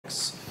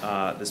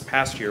this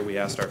past year, we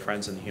asked our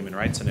friends in the Human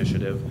Rights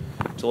Initiative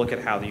to look at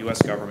how the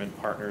U.S. government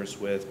partners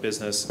with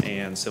business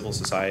and civil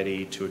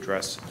society to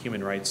address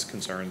human rights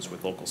concerns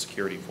with local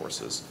security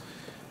forces.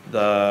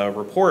 The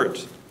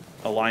report,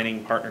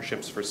 Aligning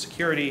Partnerships for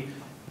Security,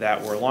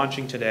 that we're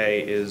launching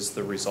today is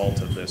the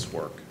result of this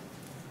work.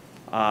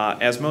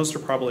 As most are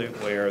probably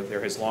aware,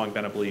 there has long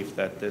been a belief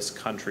that this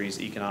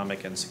country's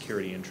economic and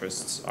security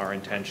interests are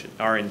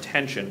in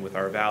tension with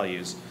our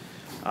values,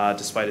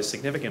 despite a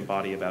significant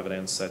body of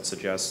evidence that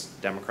suggests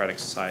democratic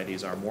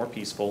societies are more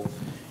peaceful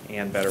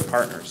and better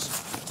partners.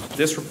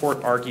 This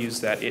report argues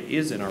that it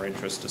is in our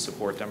interest to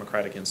support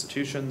democratic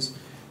institutions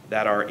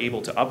that are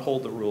able to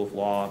uphold the rule of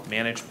law,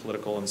 manage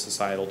political and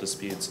societal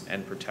disputes,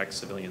 and protect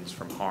civilians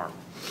from harm.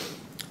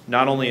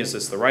 Not only is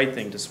this the right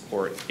thing to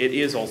support, it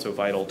is also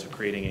vital to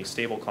creating a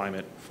stable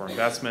climate for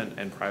investment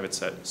and private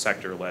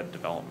sector-led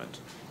development.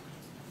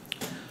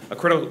 A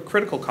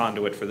critical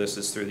conduit for this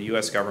is through the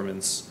U.S.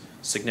 government's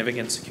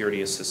significant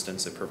security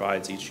assistance it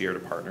provides each year to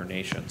partner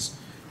nations.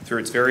 Through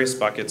its various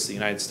buckets, the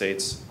United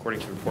States, according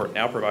to the report,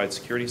 now provides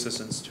security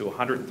assistance to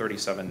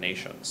 137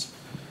 nations.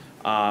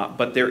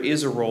 But there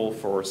is a role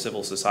for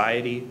civil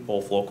society,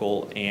 both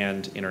local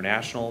and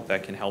international,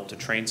 that can help to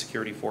train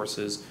security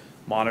forces,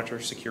 monitor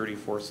security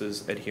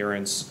forces'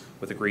 adherence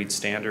with agreed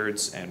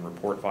standards and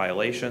report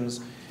violations,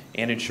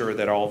 and ensure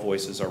that all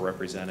voices are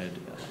represented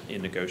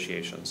in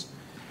negotiations.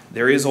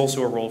 There is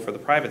also a role for the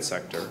private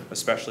sector,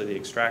 especially the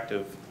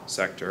extractive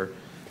sector,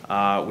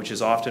 which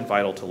is often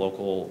vital to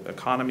local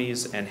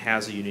economies and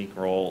has a unique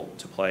role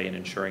to play in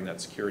ensuring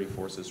that security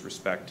forces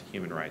respect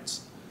human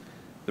rights.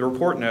 The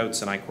report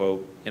notes, and I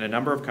quote, "In a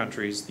number of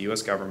countries, the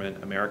U.S.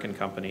 government, American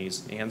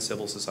companies, and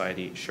civil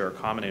society share a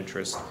common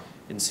interest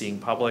in seeing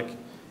public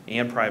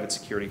and private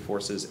security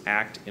forces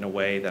act in a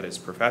way that is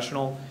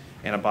professional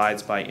and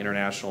abides by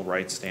international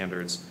rights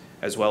standards,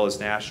 as well as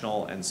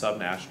national and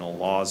subnational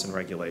laws and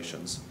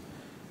regulations.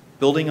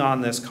 Building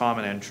on this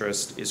common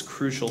interest is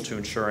crucial to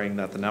ensuring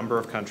that the number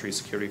of country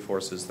security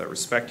forces that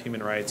respect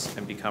human rights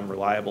and become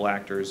reliable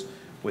actors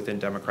within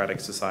democratic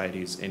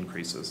societies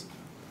increases."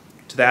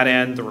 To that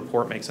end, the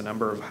report makes a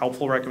number of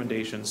helpful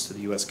recommendations to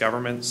the U.S.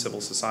 government,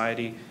 civil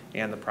society,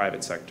 and the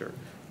private sector.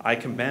 I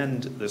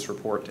commend this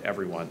report to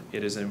everyone.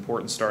 It is an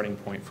important starting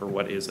point for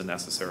what is a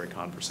necessary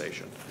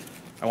conversation.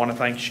 I want to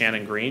thank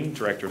Shannon Green,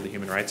 Director of the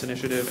Human Rights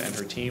Initiative, and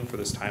her team for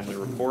this timely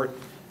report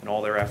and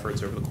all their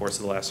efforts over the course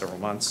of the last several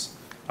months.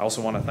 I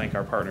also want to thank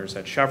our partners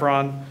at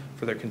Chevron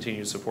for their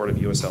continued support of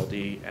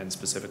USLD and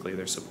specifically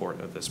their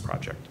support of this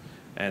project.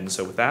 And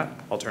so with that,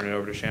 I'll turn it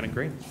over to Shannon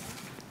Green.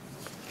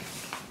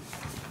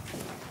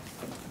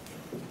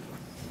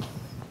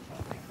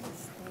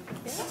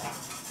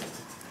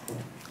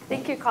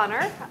 Thank you,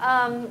 Connor.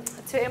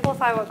 To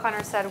amplify what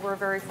Connor said, we're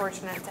very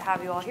fortunate to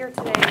have you all here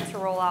today to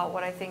roll out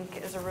what I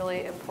think is a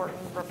really important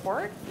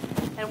report,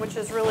 and which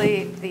is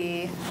really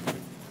the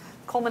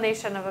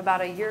culmination of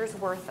about a year's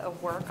worth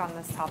of work on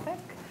this topic.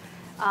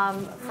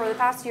 For the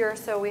past year or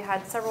so, we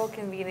had several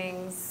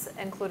convenings,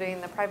 including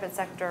the private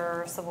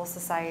sector, civil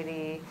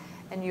society,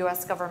 and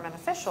U.S. government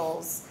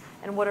officials.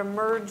 And what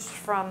emerged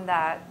from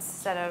that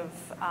set of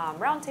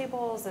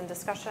roundtables and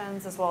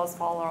discussions, as well as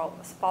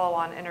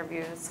follow-on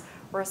interviews,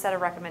 were a set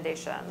of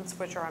recommendations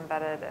which are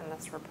embedded in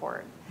this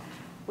report.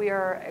 We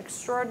are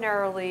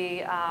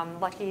extraordinarily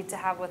lucky to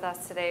have with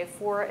us today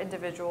 4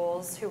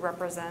 individuals who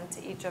represent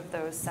each of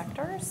those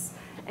sectors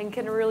and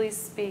can really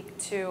speak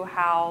to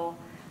how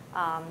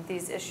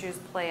these issues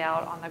play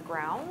out on the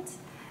ground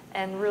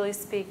and really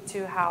speak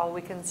to how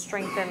we can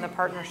strengthen the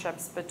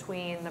partnerships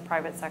between the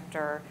private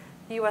sector,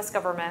 the U.S.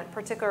 government,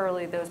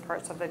 particularly those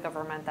parts of the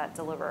government that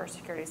deliver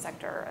security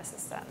sector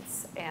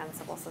assistance, and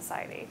civil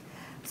society.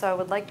 So I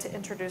would like to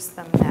introduce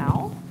them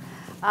now.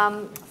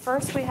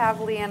 First, we have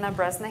Leanna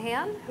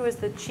Bresnahan, who is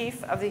the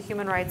Chief of the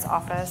Human Rights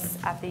Office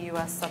at the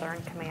U.S.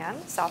 Southern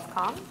Command,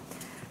 SOUTHCOM.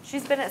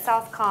 She's been at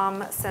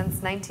SOUTHCOM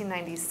since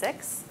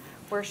 1996,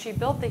 where she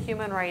built the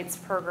Human Rights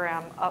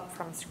Program up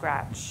from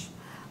scratch.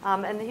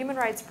 And the Human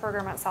Rights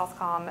Program at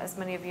SOUTHCOM, as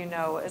many of you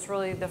know, is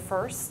really the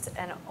first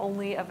and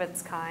only of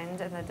its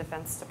kind in the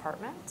Defense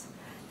Department.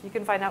 You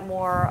can find out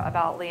more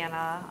about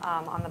Leanna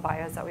on the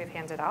bios that we've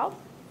handed out.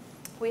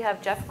 We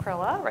have Jeff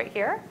Krilla right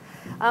here,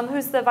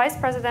 who's the Vice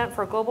President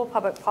for Global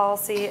Public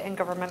Policy and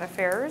Government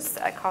Affairs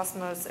at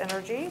Cosmos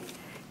Energy.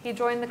 He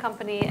joined the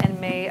company in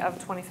May of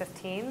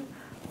 2015,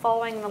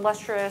 following an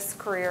illustrious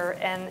career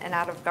in and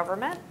out of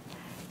government.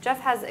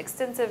 Jeff has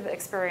extensive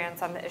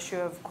experience on the issue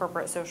of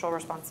corporate social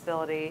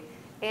responsibility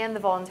and the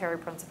voluntary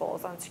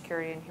principles on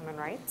security and human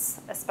rights,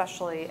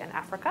 especially in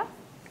Africa.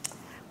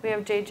 We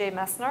have J.J.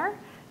 Messner,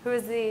 who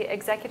is the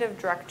Executive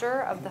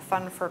Director of the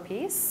Fund for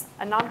Peace,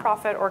 a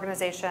nonprofit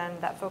organization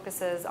that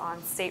focuses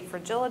on state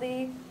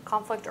fragility,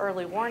 conflict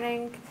early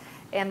warning,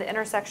 and the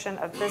intersection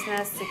of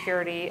business,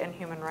 security, and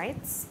human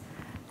rights.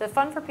 The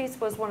Fund for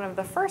Peace was one of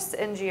the first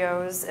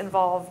NGOs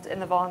involved in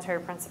the voluntary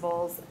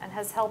principles and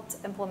has helped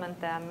implement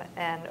them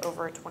in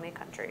over 20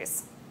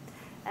 countries.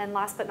 And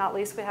last but not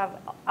least, we have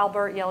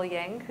Albert Yell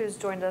Yang, who's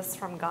joined us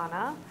from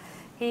Ghana.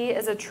 He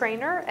is a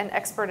trainer and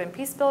expert in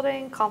peace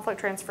building, conflict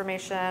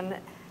transformation,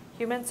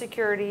 human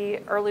security,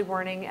 early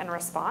warning, and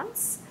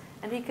response.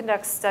 And he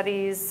conducts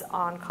studies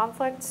on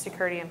conflict,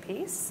 security, and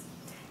peace.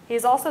 He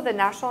is also the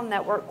National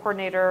Network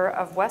Coordinator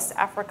of West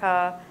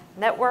Africa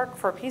Network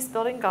for Peace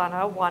Building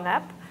Ghana,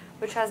 WANEP,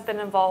 which has been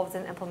involved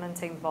in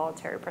implementing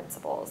voluntary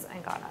principles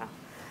in Ghana.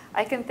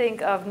 I can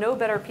think of no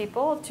better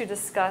people to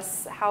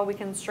discuss how we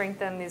can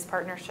strengthen these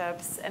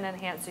partnerships and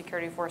enhance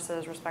security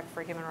forces' respect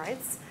for human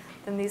rights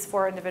than these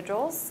four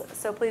individuals.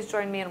 So please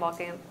join me in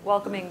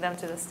welcoming them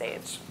to the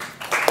stage.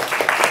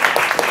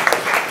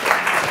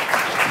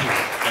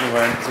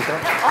 Anywhere in particular?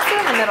 Yeah, also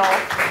in the middle.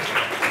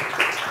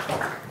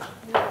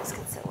 You guys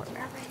can sit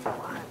wherever you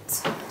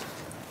want.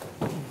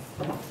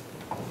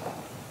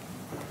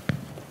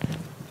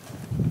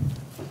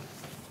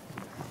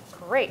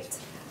 Great.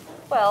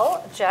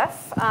 Well,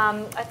 Jeff,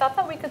 I thought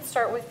that we could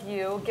start with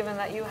you, given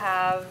that you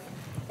have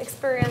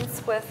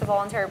experience with the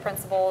voluntary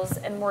principles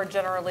and more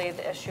generally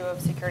the issue of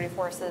security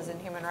forces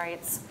and human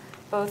rights,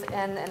 both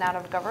in and out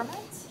of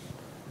government.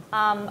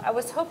 I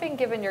was hoping,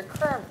 given your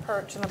current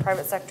perch in the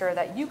private sector,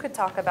 that you could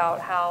talk about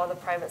how the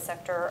private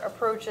sector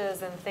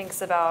approaches and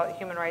thinks about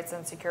human rights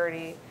and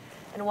security,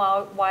 and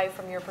why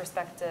from your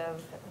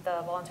perspective,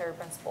 the voluntary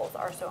principles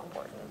are so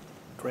important.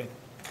 Great.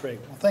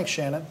 Well, thanks,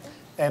 Shannon.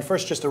 And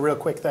first, just a real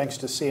quick thanks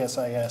to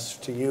CSIS,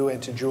 to you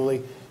and to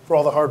Julie, for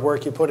all the hard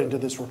work you put into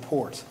this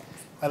report.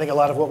 I think a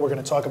lot of what we're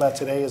going to talk about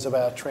today is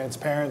about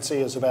transparency,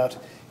 is about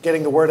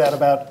getting the word out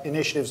about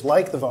initiatives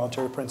like the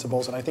voluntary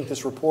principles. And I think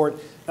this report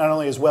not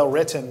only is well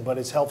written, but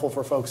is helpful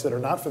for folks that are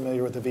not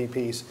familiar with the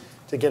VPs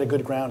to get a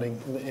good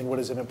grounding in what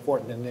is an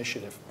important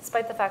initiative.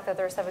 Despite the fact that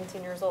they're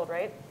 17 years old,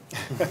 right?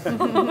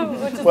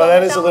 Well,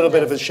 that is a little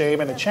bit of a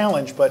shame and a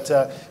challenge, but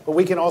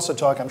we can also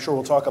talk, I'm sure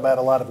we'll talk about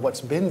a lot of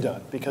what's been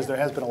done, because there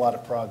has been a lot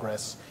of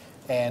progress.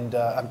 And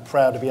I'm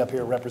proud to be up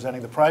here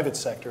representing the private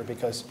sector,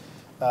 because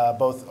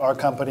both our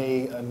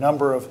company, a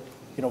number of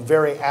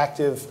very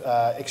active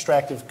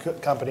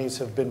extractive companies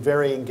have been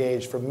very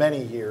engaged for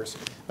many years.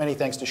 Many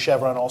thanks to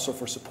Chevron also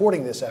for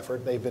supporting this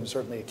effort. They've been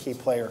certainly a key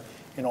player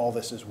in all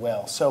this as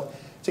well. So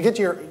to get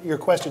to your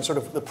question, sort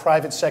of the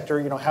private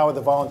sector, how are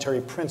the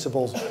voluntary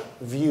principles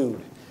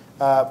viewed?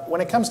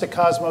 When it comes to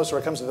Cosmos, or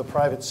it comes to the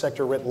private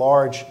sector writ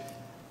large,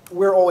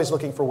 we're always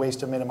looking for ways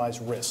to minimize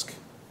risk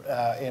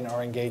in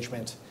our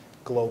engagement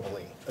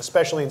globally,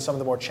 especially in some of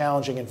the more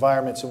challenging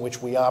environments in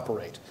which we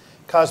operate.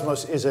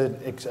 Cosmos is an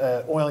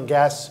oil and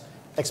gas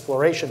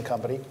exploration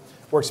company,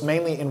 works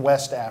mainly in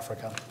West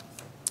Africa.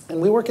 And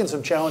we work in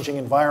some challenging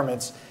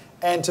environments.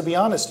 And to be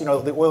honest,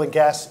 the oil and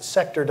gas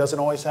sector doesn't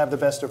always have the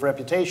best of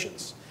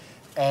reputations.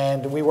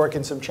 And we work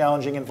in some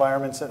challenging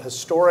environments that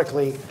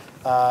historically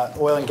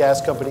oil and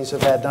gas companies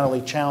have had not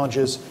only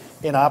challenges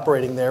in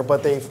operating there,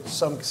 but they've,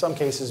 some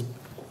cases,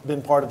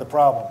 been part of the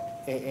problem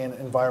in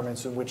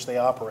environments in which they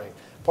operate.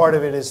 Part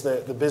of it is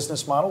the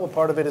business model, and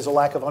part of it is a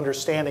lack of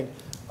understanding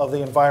of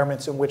the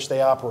environments in which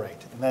they operate.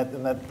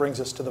 And that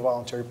brings us to the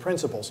voluntary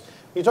principles.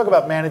 When you talk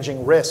about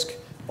managing risk,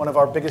 one of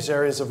our biggest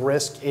areas of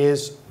risk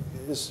is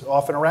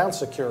often around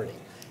security.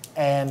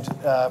 And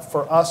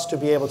for us to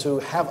be able to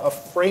have a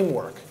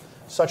framework,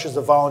 such as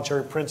the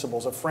voluntary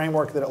principles, a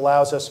framework that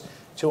allows us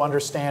to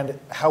understand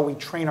how we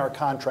train our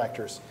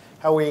contractors,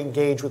 how we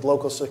engage with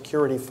local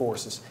security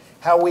forces,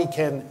 how we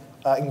can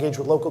engage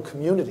with local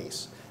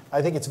communities.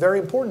 I think it's very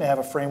important to have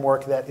a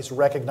framework that is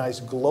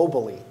recognized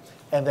globally,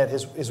 and that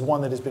is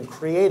one that has been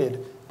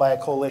created by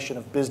a coalition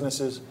of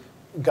businesses,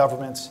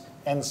 governments,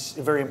 and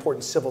very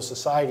important civil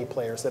society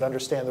players that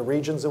understand the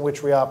regions in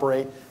which we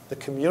operate, the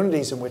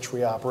communities in which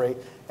we operate,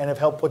 and have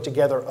helped put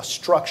together a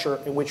structure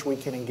in which we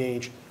can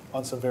engage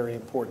on some very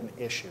important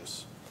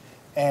issues.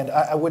 And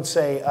I would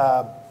say,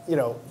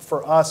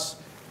 for us,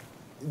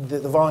 the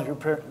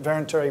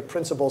voluntary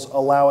principles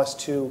allow us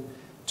to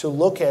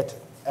look at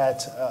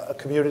a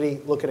community,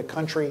 look at a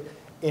country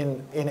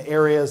in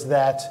areas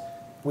that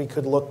we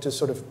could look to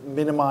sort of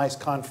minimize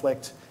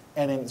conflict,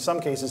 and in some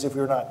cases, if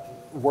we're not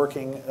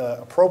working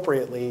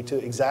appropriately, to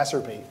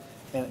exacerbate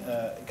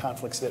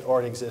conflicts that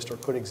already exist or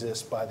could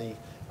exist by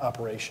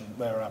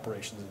our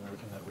operations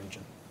in that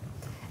region.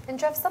 And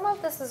Jeff, some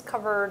of this is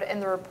covered in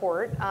the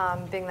report,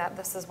 being that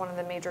this is one of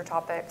the major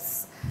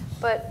topics.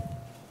 But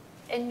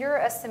in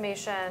your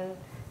estimation,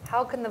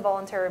 how can the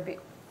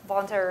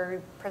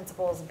voluntary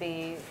principles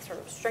be sort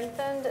of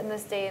strengthened in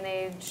this day and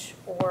age,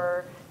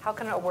 or how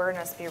can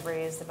awareness be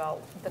raised about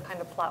the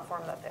kind of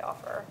platform that they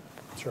offer?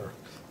 Sure.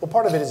 Well,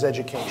 part of it is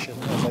education.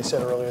 As I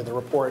said earlier, the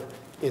report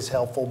is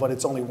helpful, but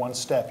it's only one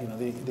step.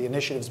 The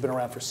initiative's been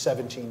around for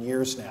 17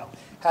 years now.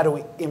 How do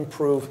we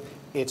improve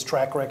its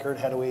track record?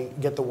 How do we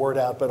get the word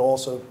out, but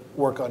also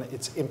work on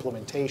its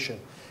implementation?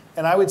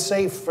 And I would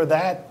say for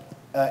that,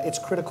 it's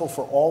critical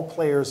for all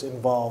players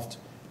involved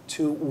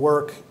to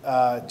work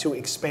to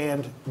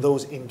expand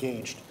those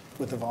engaged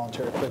with the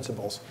voluntary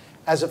principles.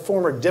 As a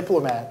former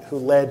diplomat who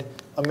led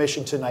a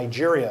mission to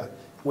Nigeria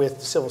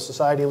with civil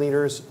society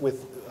leaders,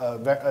 with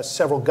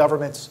several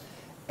governments,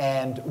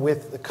 and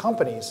with the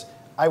companies,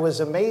 I was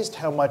amazed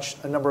how much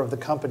a number of the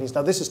companies,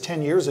 now this is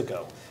 10 years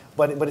ago,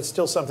 but it's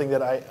still something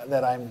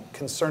that I'm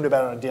concerned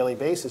about on a daily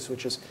basis,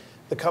 which is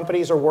the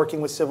companies are working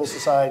with civil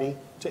society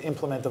to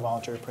implement the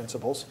voluntary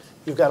principles.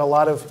 You've got a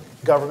lot of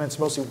governments,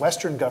 mostly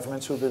Western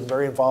governments, who have been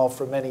very involved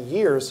for many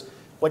years,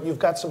 but you've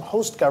got some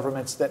host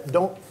governments that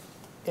don't,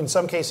 in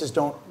some cases,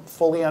 don't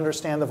fully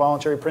understand the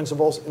voluntary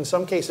principles. In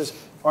some cases,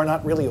 are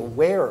not really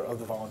aware of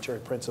the voluntary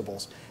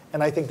principles.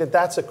 And I think that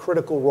that's a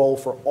critical role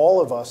for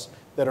all of us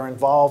that are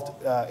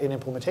involved in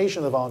implementation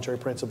of the voluntary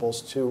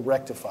principles to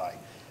rectify.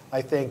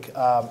 I think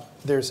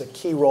there's a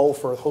key role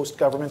for host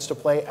governments to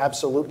play,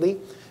 absolutely.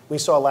 We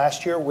saw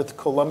last year with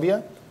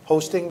Colombia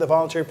hosting the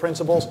voluntary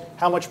principles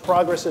how much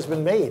progress has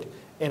been made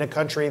in a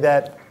country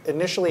that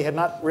initially had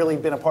not really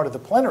been a part of the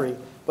plenary,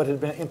 but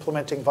had been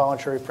implementing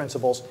voluntary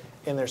principles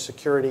in their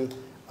security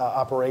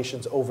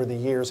operations over the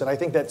years. And I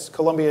think that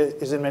Colombia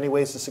is in many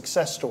ways a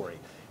success story.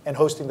 And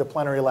hosting the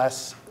plenary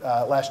last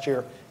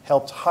year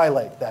helped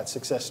highlight that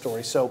success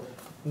story. So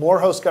more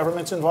host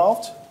governments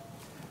involved,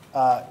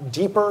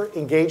 deeper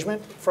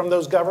engagement from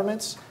those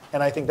governments,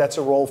 and I think that's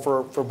a role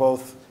for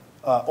both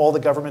all the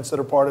governments that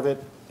are part of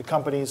it, the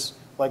companies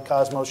like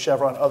Cosmos,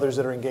 Chevron, others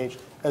that are engaged,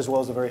 as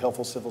well as the very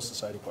helpful civil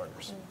society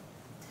partners.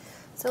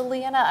 So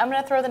Leanna, I'm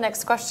going to throw the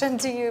next question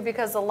to you,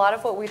 because a lot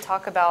of what we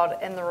talk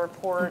about in the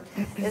report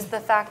is the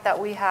fact that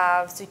we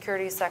have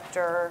security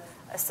sector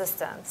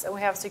assistance and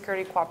we have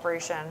security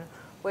cooperation,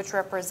 which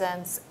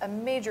represents a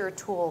major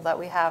tool that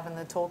we have in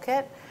the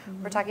toolkit.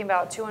 We're talking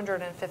about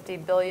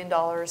 $250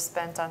 billion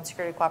spent on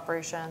security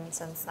cooperation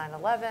since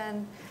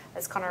 9/11.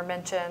 As Connor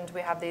mentioned,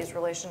 we have these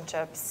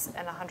relationships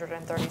in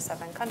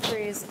 137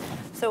 countries.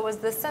 So it was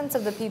the sense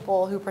of the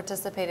people who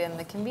participated in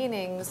the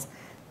convenings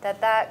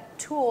that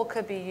tool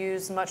could be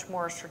used much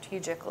more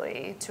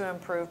strategically to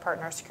improve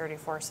partner security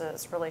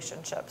forces'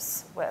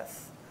 relationships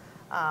with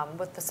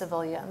the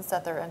civilians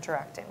that they're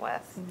interacting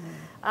with.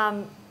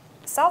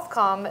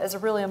 Southcom is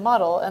really a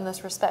model in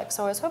this respect.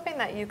 So I was hoping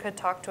that you could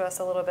talk to us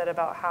a little bit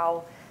about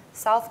how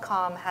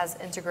Southcom has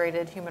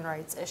integrated human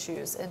rights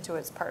issues into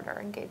its partner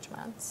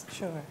engagements.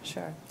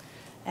 Sure.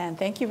 And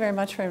thank you very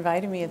much for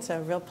inviting me. It's a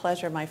real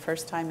pleasure, my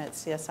first time at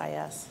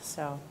CSIS,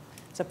 so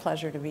it's a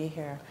pleasure to be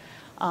here.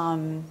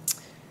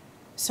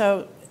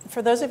 So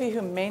for those of you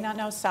who may not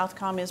know,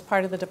 Southcom is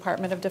part of the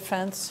Department of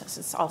Defense.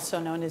 It's also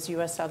known as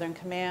U.S. Southern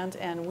Command,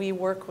 and we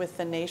work with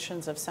the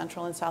nations of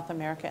Central and South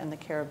America and the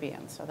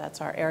Caribbean, so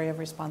that's our area of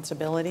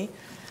responsibility.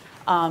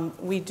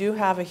 We do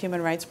have a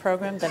human rights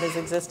program that has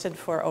existed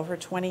for over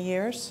 20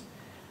 years.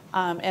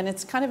 And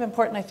it's kind of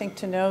important, I think,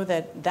 to know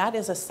that that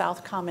is a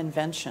Southcom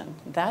invention.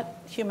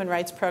 That human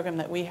rights program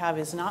that we have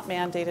is not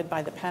mandated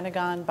by the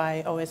Pentagon,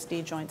 by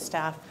OSD Joint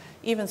Staff,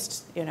 even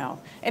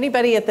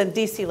anybody at the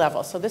DC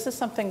level. So this is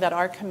something that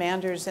our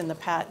commanders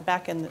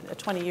back in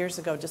 20 years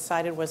ago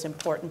decided was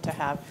important to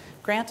have,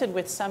 granted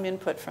with some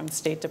input from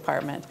State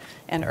Department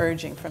and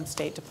urging from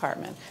State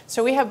Department.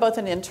 So we have both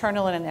an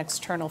internal and an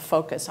external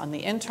focus. On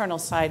the internal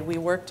side, we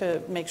work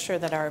to make sure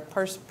that our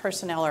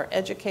personnel are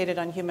educated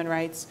on human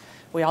rights.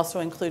 We also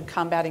include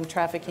combating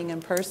trafficking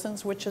in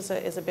persons, which is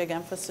a big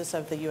emphasis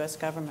of the U.S.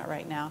 government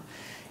right now.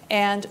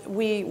 And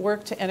we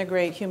work to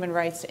integrate human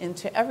rights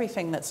into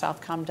everything that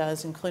Southcom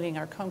does, including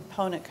our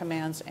component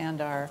commands and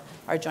our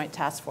joint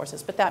task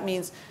forces. But that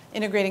means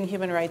integrating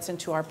human rights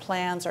into our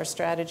plans, our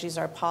strategies,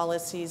 our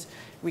policies,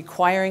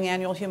 requiring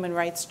annual human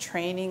rights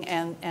training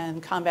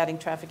and combating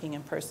trafficking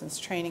in persons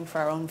training for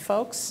our own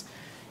folks,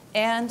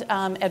 and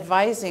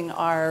advising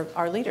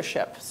our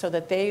leadership so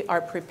that they are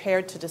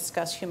prepared to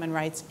discuss human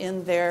rights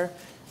in their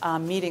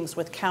meetings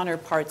with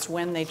counterparts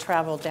when they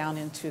travel down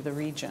into the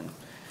region.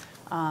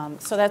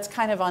 So that's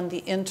kind of on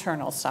the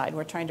internal side.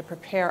 We're trying to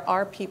prepare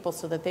our people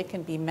so that they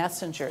can be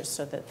messengers,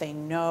 so that they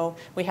know.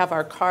 We have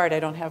our card. I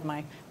don't have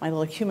my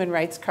little human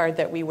rights card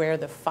that we wear,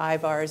 the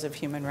 5 R's of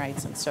human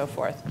rights and so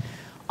forth.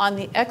 On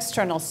the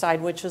external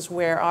side, which is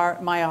where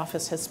my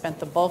office has spent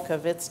the bulk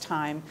of its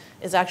time,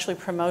 is actually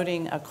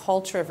promoting a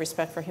culture of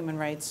respect for human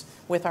rights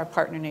with our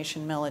partner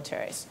nation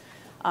militaries.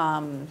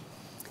 And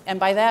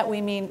by that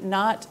we mean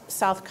not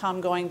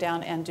Southcom going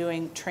down and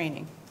doing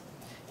training.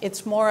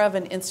 It's more of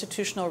an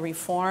institutional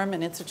reform,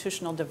 an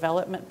institutional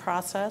development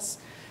process.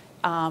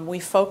 We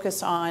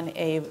focus on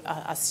a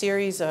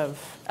series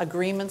of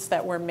agreements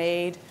that were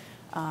made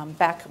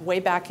way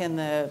back in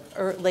the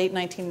late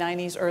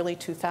 1990s, early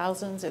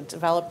 2000s. It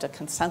developed a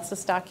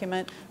consensus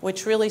document,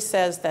 which really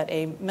says that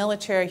a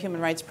military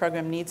human rights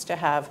program needs to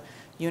have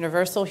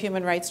universal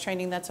human rights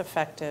training that's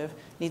effective,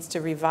 needs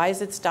to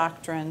revise its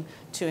doctrine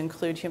to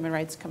include human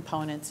rights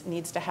components,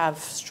 needs to have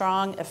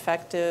strong,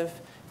 effective,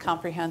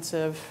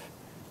 comprehensive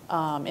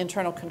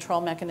internal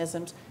control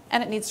mechanisms,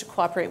 and it needs to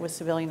cooperate with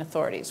civilian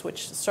authorities,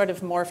 which sort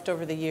of morphed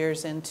over the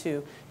years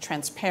into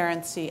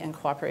transparency and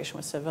cooperation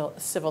with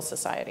civil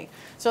society.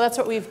 So that's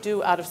what we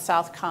do out of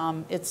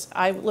Southcom.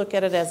 I look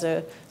at it as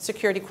a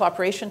security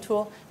cooperation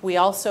tool. We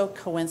also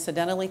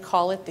coincidentally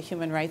call it the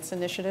Human Rights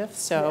Initiative,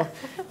 so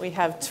we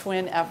have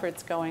twin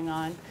efforts going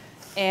on.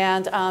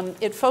 And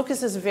it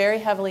focuses very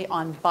heavily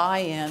on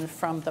buy-in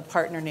from the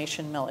partner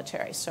nation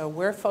military. So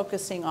we're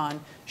focusing on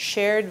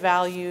shared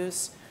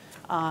values,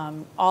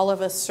 all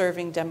of us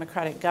serving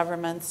democratic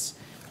governments,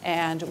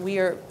 and we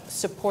are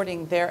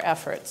supporting their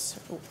efforts.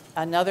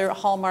 Another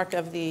hallmark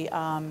of the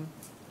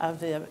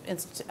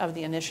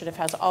initiative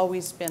has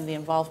always been the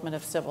involvement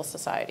of civil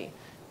society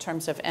in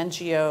terms of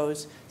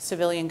NGOs,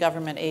 civilian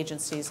government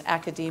agencies,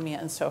 academia,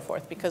 and so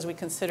forth, because we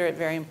consider it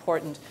very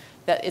important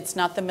that it's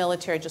not the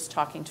military just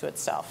talking to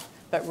itself,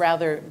 but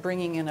rather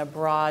bringing in a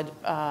broad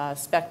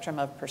spectrum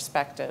of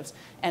perspectives.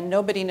 And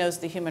nobody knows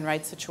the human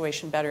rights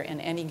situation better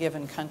in any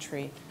given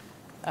country.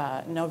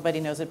 Nobody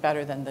knows it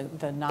better than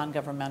the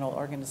non-governmental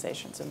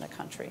organizations in the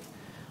country.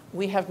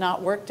 We have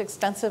not worked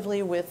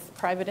extensively with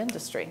private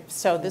industry,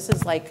 so this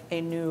is like a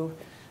new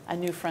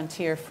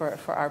frontier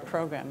for our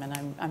program,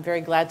 and I'm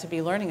very glad to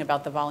be learning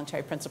about the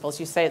voluntary principles.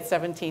 You say it's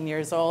 17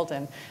 years old,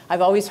 and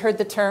I've always heard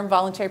the term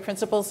voluntary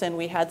principles, and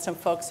we had some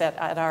folks at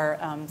our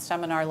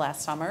seminar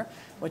last summer,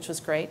 which was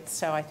great,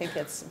 so I think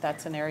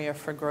that's an area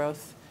for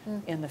growth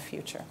in the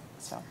future.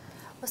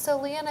 So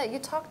Leanna, you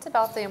talked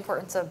about the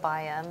importance of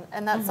buy-in,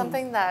 and that's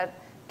something that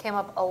came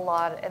up a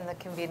lot in the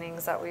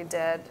convenings that we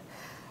did.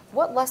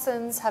 What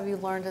lessons have you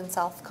learned in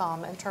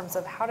Southcom in terms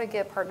of how to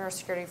get partner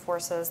security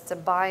forces to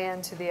buy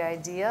into the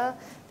idea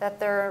that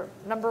their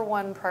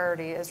 #1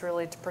 priority is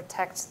really to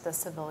protect the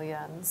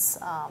civilians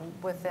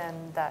within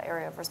that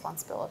area of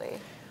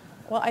responsibility?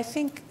 Well, I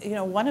think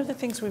one of the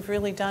things we've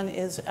really done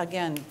is,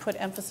 again, put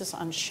emphasis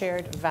on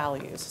shared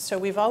values. So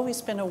we've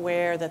always been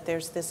aware that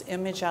there's this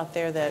image out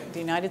there that the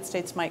United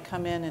States might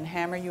come in and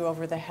hammer you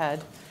over the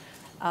head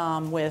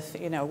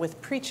with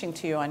preaching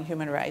to you on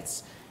human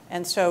rights.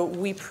 And so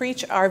we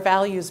preach our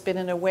values, but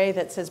in a way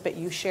that says, but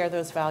you share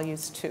those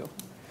values too.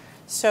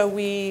 So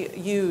we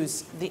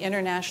use the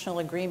international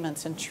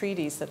agreements and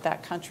treaties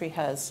that country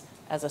has,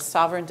 as a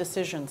sovereign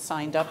decision,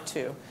 signed up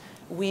to.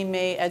 We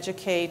may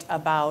educate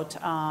about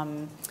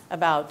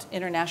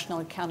international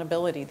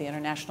accountability, the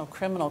International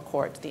Criminal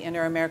Court, the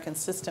Inter-American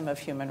System of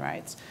Human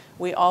Rights.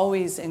 We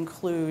always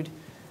include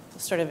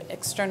sort of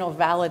external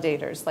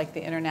validators like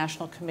the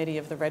International Committee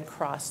of the Red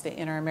Cross, the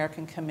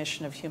Inter-American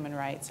Commission of Human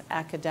Rights,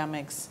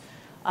 academics,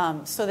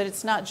 so that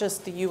it's not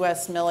just the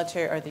U.S.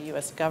 military or the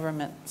U.S.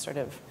 government sort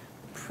of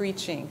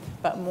preaching,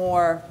 but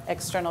more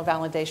external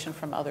validation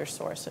from other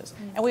sources.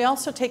 And we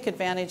also take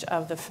advantage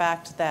of the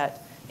fact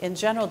that in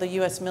general, the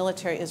U.S.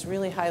 military is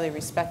really highly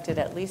respected,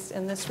 at least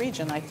in this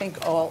region, I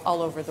think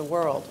all over the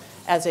world,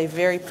 as a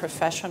very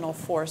professional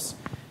force.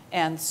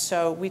 And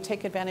so we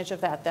take advantage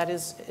of that.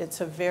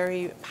 It's a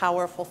very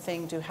powerful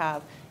thing to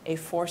have a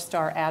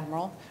 4-star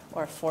admiral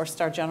or a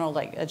 4-star general,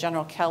 like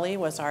General Kelly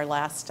was our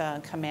last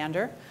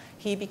commander.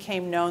 He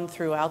became known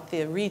throughout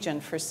the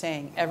region for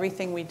saying,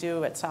 everything we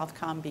do at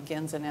Southcom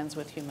begins and ends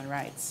with human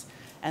rights.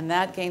 And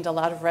that gained a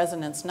lot of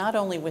resonance, not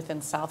only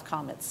within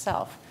Southcom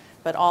itself,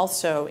 but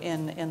also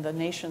in the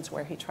nations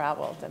where he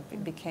traveled.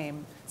 It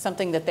became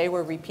something that they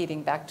were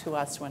repeating back to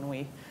us when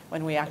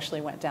we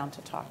actually went down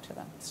to talk to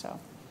them. So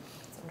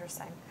that's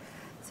interesting.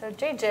 So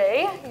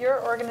JJ,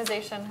 your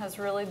organization has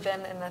really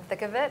been in the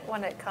thick of it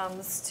when it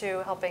comes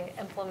to helping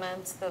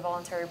implement the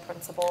voluntary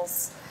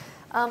principles.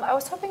 I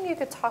was hoping you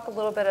could talk a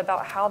little bit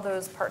about how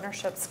those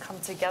partnerships come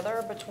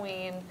together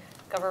between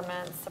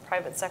governments, the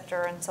private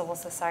sector, and civil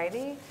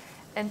society.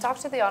 And talk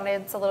to the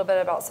audience a little bit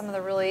about some of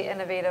the really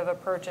innovative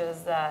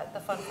approaches that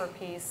the Fund for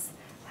Peace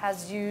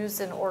has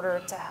used in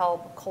order to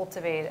help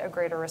cultivate a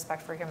greater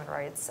respect for human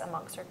rights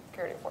amongst our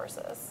security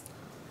forces.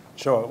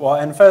 Sure. Well,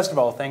 and first of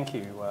all, thank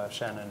you,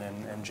 Shannon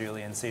and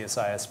Julie and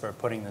CSIS for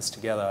putting this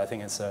together. I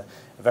think it's a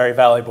very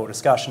valuable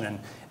discussion,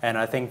 and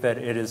I think that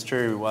it is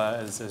true,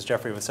 as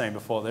Jeffrey was saying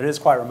before, that it is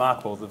quite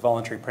remarkable. The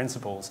voluntary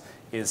principles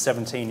is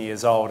 17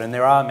 years old, and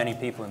there are many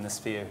people in the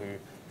sphere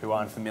who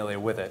aren't familiar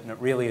with it, and it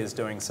really is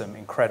doing some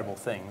incredible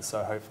things.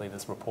 So hopefully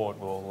this report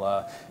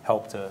will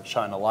help to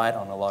shine a light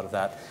on a lot of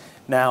that.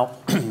 Now,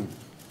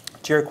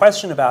 to your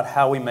question about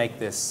how we make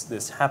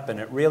this happen,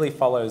 it really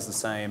follows the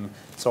same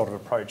sort of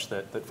approach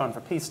that Fund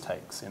for Peace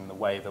takes in the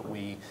way that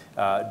we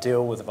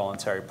deal with the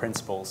voluntary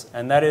principles,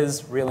 and that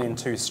is really in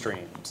 2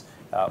 streams.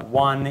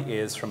 One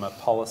is from a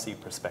policy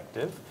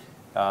perspective.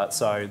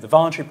 So the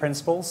voluntary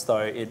principles, though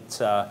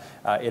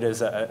it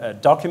is a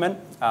document,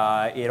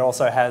 it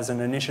also has an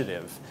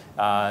initiative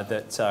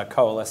that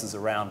coalesces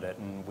around it,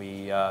 and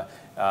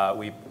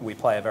we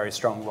play a very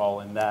strong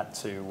role in that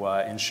to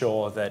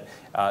ensure that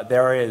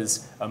there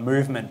is a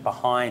movement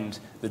behind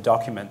the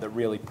document that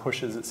really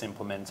pushes its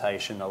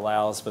implementation,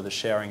 allows for the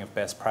sharing of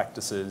best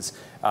practices,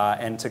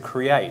 and to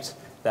create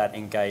that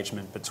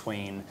engagement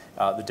between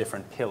the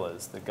different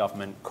pillars, the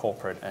government,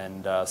 corporate,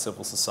 and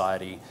civil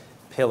society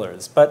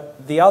pillars.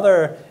 But the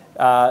other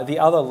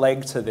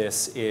leg to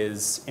this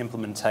is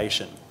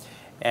implementation.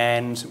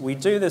 And we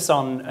do this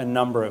on a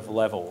number of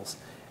levels.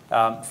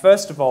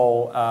 First of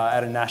all,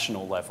 at a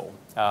national level.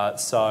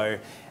 So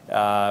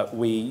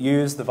we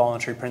use the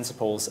voluntary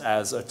principles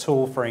as a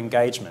tool for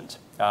engagement,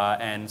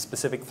 and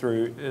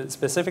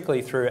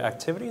specifically through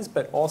activities,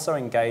 but also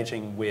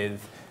engaging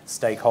with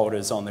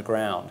stakeholders on the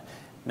ground.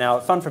 Now,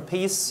 at Fund for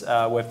Peace,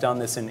 we've done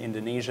this in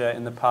Indonesia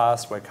in the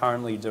past. We're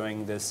currently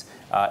doing this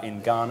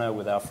in Ghana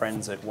with our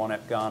friends at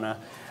OneUp Ghana.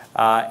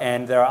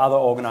 And there are other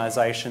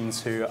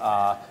organizations who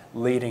are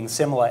leading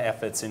similar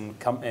efforts in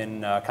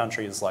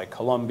countries like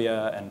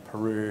Colombia and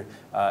Peru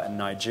and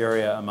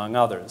Nigeria, among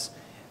others.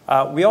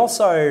 We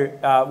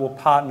also will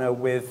partner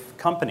with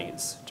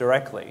companies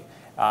directly.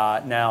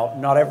 Now,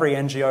 not every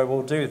NGO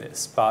will do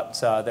this, but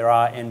there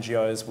are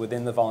NGOs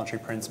within the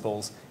voluntary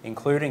principles,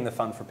 including the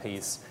Fund for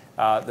Peace,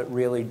 that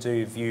really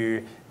do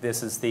view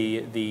this as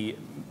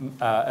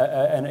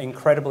an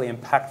incredibly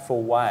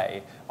impactful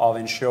way of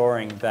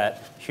ensuring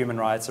that human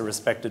rights are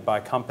respected by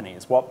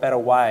companies. What better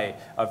way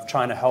of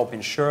trying to help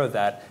ensure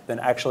that than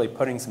actually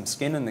putting some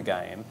skin in the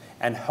game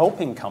and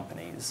helping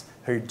companies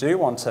who do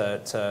want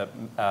to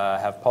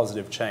have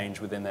positive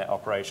change within their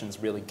operations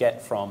really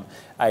get from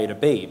A to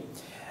B.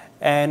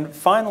 And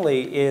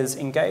finally is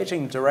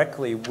engaging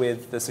directly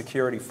with the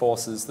security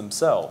forces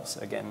themselves.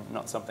 Again,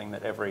 not something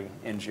that every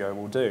NGO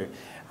will do,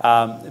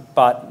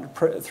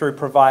 but through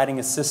providing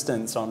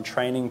assistance on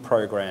training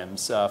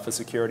programs for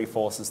security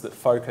forces that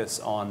focus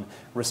on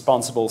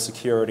responsible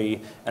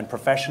security and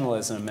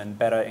professionalism and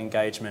better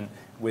engagement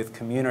with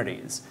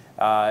communities.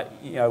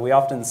 We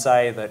often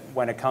say that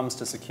when it comes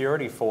to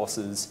security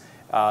forces,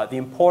 the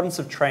importance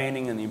of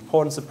training and the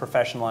importance of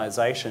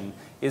professionalization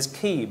is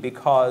key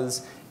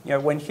because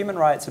when human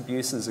rights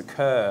abuses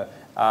occur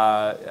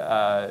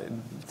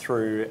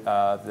through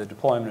the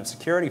deployment of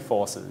security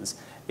forces,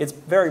 it's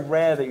very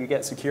rare that you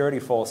get security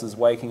forces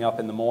waking up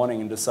in the morning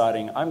and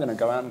deciding, I'm going to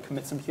go out and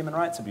commit some human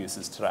rights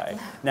abuses today.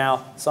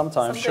 Now,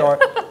 sometimes sure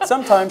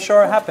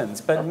it happens,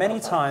 but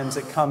many times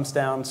it comes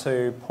down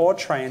to poor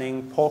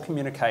training, poor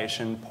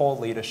communication, poor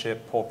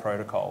leadership, poor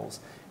protocols.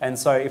 And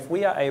so if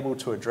we are able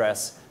to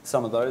address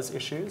some of those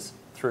issues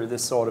through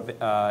this sort of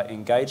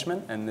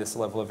engagement and this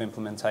level of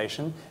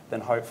implementation,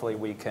 then hopefully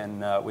we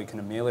can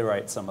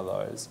ameliorate some of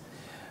those.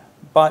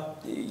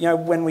 But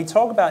when we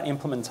talk about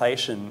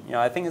implementation,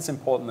 I think it's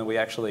important that we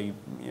actually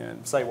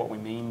say what we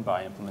mean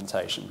by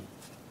implementation.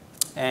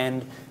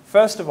 And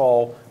first of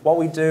all, what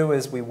we do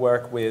is we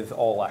work with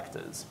all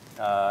actors.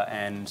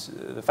 And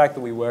the fact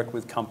that we work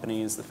with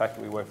companies, the fact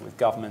that we work with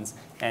governments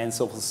and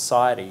civil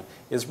society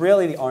is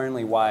really the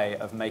only way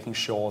of making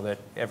sure that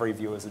every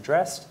view is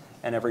addressed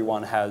and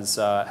everyone has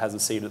a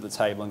seat at the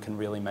table and can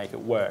really make it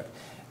work.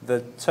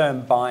 The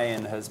term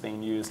buy-in has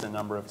been used a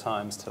number of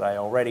times today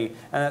already,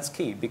 and that's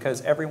key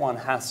because everyone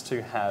has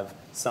to have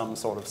some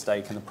sort of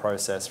stake in the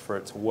process for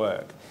it to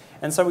work.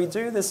 And so we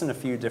do this in a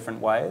few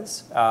different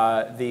ways.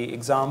 The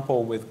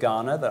example with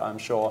Ghana that I'm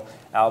sure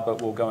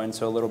Albert will go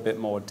into a little bit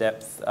more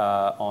depth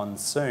on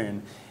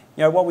soon,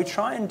 what we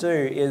try and do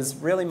is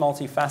really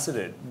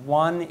multifaceted.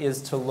 One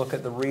is to look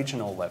at the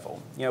regional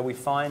level. We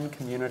find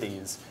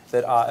communities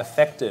that are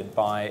affected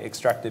by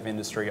extractive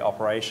industry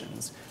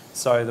operations.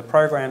 So the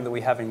program that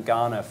we have in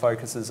Ghana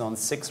focuses on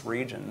 6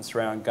 regions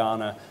around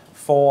Ghana,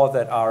 4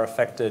 that are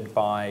affected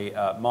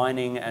by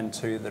mining and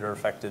 2 that are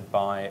affected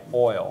by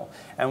oil.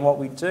 And what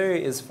we do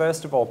is,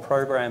 first of all, a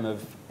program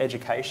of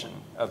education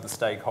of the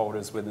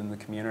stakeholders within the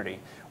community.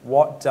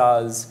 What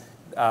does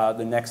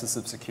the nexus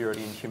of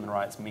security and human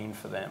rights mean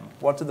for them?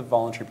 What do the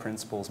voluntary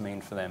principles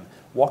mean for them?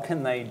 What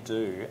can they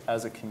do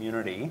as a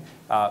community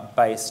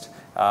based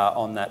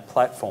on that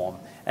platform?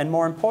 And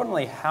more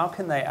importantly, how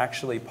can they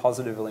actually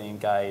positively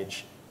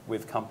engage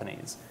with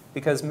companies?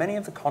 Because many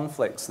of the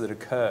conflicts that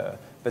occur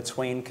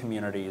between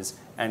communities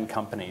and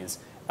companies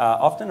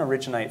often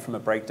originate from a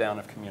breakdown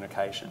of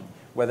communication,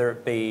 whether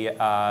it be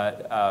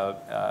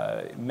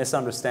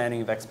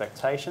misunderstanding of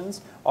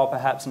expectations or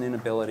perhaps an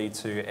inability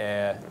to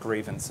air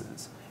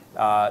grievances.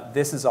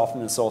 This is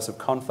often a source of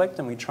conflict,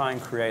 and we try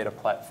and create a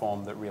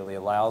platform that really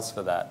allows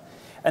for that.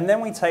 And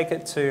then we take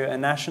it to a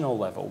national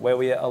level where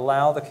we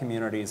allow the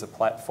communities a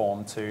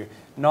platform to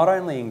not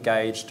only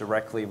engage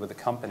directly with the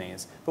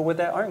companies, but with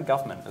their own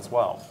government as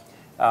well.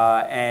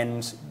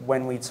 And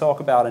when we talk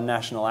about a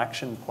national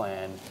action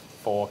plan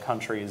for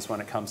countries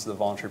when it comes to the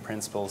voluntary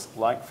principles,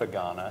 like for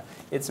Ghana,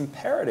 it's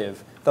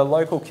imperative the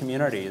local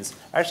communities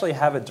actually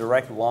have a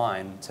direct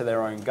line to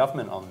their own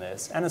government on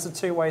this, and it's a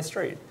two-way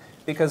street.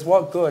 Because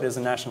what good is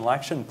a national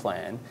action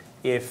plan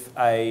if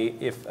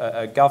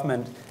a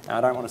government, and I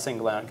don't want to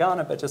single out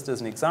Ghana, but just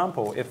as an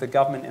example, if the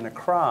government in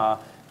Accra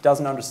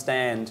doesn't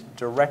understand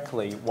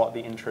directly what the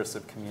interests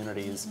of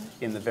communities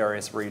in the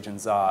various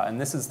regions are.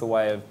 And this is the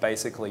way of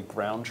basically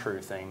ground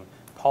truthing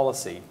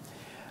policy.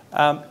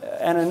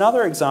 And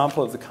another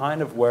example of the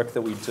kind of work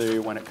that we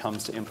do when it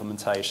comes to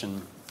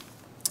implementation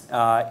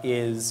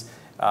is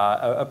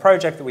a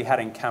project that we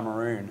had in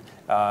Cameroon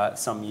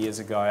some years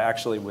ago,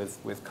 actually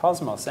with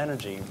Cosmos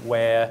Energy,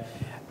 where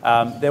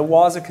there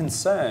was a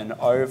concern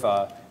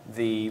over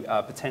the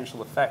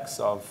potential effects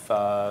of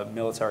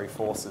military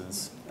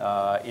forces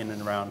in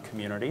and around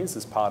communities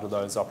as part of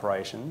those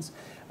operations.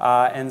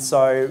 And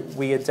so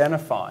we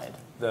identified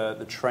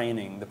the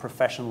training, the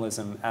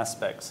professionalism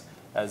aspects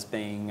as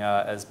being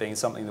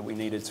something that we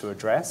needed to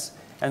address.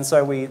 And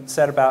so we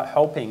set about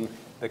helping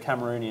the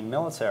Cameroonian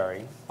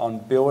military on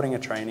building a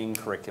training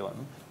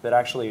curriculum that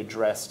actually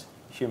addressed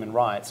human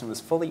rights and was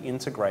fully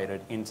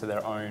integrated into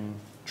their own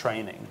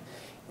training.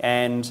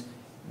 And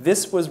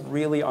This was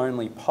really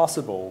only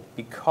possible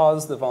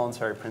because the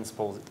voluntary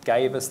principles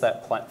gave us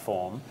that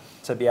platform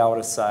to be able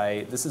to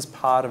say, this is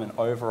part of an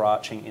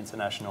overarching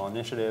international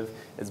initiative,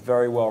 it's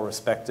very well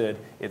respected,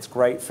 it's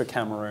great for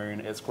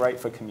Cameroon, it's great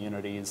for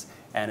communities,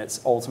 and it's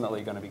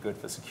ultimately going to be good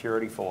for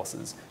security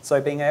forces.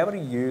 So being able to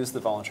use the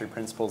voluntary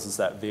principles as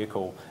that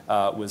vehicle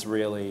was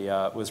really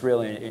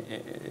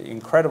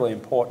incredibly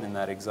important in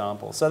that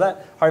example. So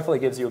that hopefully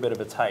gives you a bit of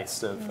a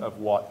taste of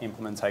what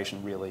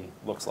implementation really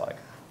looks like.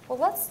 Well,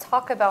 let's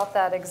talk about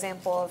that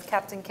example of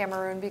Captain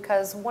Cameroon,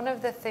 because one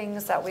of the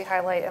things that we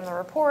highlight in the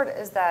report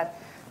is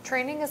that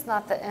training is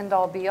not the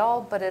end-all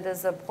be-all, but it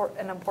is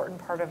an important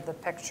part of the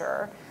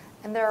picture.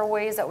 And there are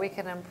ways that we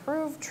can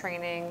improve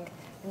training,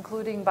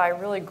 including by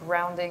really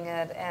grounding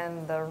it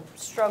in the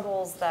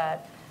struggles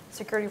that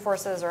security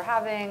forces are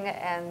having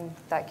and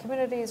that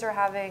communities are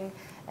having,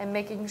 and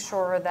making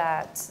sure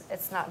that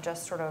it's not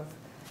just sort of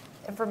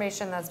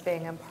information that's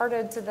being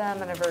imparted to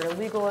them in a very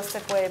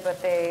legalistic way, but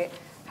they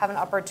have an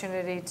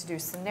opportunity to do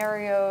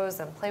scenarios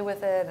and play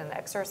with it and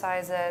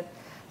exercise it.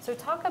 So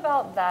talk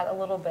about that a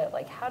little bit.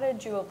 Like, how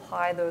did you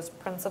apply those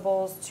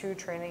principles to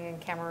training in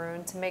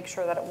Cameroon to make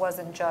sure that it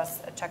wasn't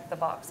just a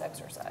check-the-box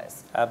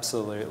exercise?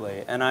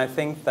 Absolutely. And I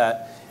think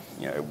that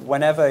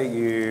whenever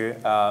you're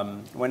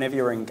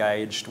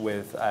engaged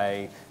with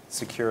a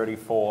security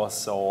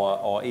force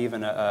or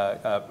even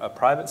a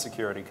private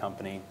security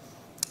company,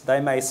 they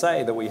may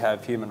say that we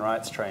have human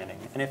rights training.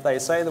 And if they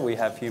say that we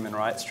have human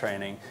rights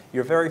training,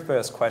 your very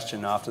first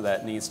question after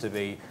that needs to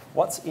be,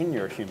 what's in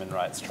your human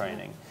rights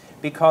training?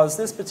 Because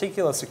this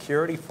particular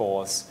security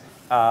force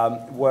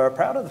were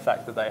proud of the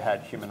fact that they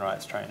had human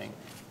rights training.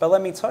 But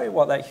let me tell you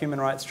what that human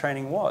rights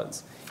training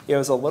was. It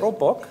was a little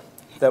book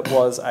that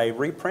was a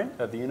reprint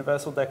of the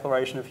Universal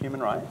Declaration of Human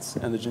Rights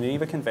and the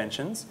Geneva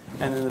Conventions,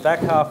 and in the back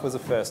half was a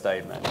first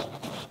aid manual.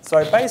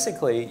 So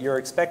basically, you're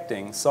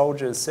expecting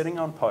soldiers sitting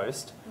on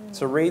post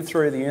to read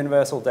through the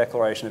Universal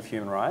Declaration of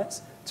Human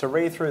Rights, to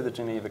read through the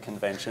Geneva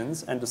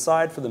Conventions, and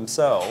decide for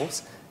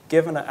themselves,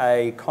 given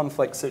a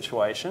conflict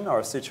situation or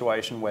a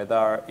situation where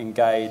they're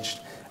engaged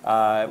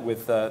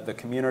with the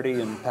community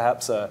in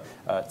perhaps a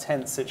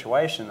tense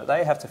situation, that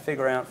they have to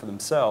figure out for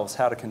themselves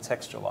how to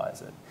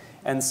contextualize it.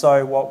 And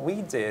so what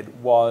we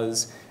did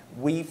was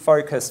we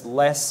focused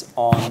less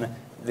on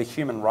the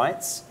human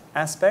rights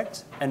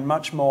aspect and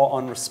much more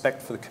on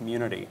respect for the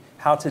community,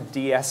 how to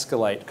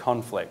de-escalate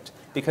conflict.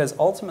 Because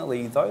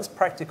ultimately, those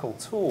practical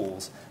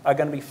tools are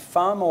going to be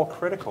far more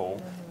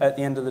critical at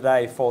the end of the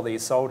day for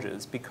these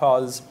soldiers,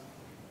 because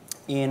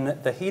in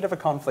the heat of a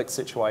conflict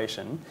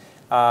situation,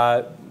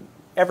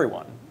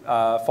 everyone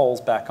falls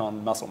back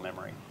on muscle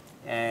memory.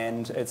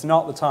 And it's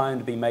not the time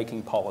to be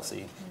making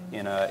policy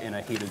in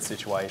a heated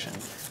situation.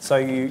 So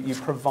you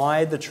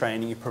provide the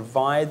training, you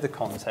provide the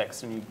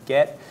context, and you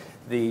get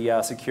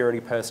the security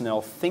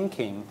personnel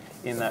thinking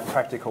in that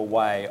practical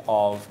way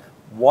of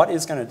what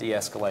is going to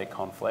de-escalate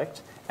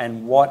conflict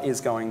and what is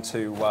going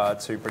to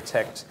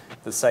protect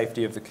the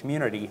safety of the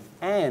community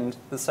and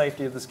the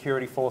safety of the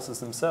security forces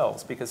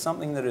themselves. Because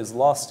something that is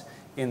lost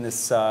in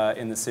this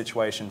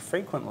situation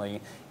frequently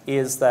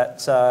is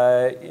that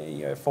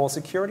for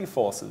security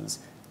forces,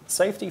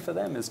 safety for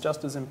them is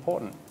just as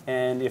important.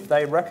 And if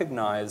they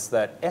recognize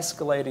that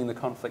escalating the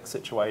conflict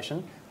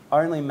situation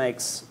only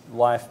makes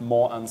life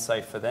more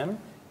unsafe for them,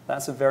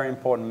 that's a very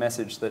important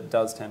message that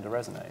does tend to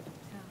resonate.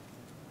 Yeah.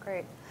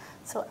 Great.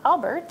 So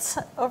Albert,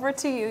 over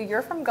to you.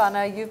 You're from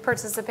Ghana. You've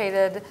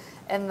participated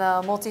in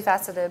the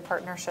multifaceted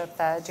partnership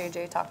that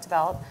JJ talked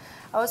about.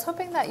 I was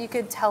hoping that you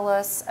could tell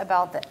us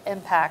about the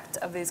impact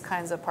of these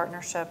kinds of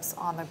partnerships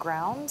on the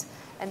ground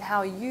and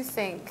how you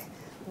think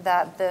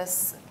that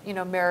this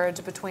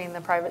marriage between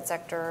the private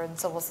sector and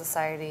civil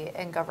society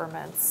and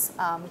governments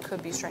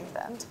could be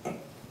strengthened.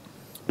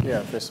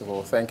 Yeah, first of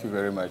all, thank you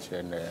very much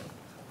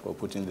for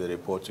putting the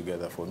report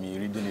together for me.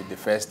 Reading it the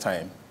first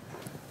time,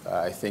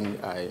 I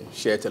think I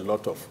shared a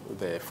lot of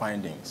the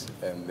findings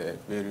and the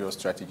various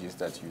strategies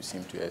that you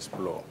seem to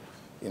explore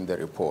in the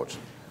report.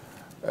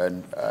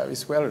 And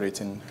it's a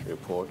well-written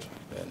report,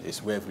 and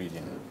it's worth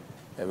reading.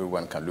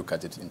 Everyone can look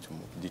at it into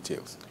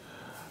details.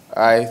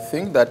 I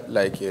think that,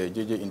 like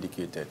JJ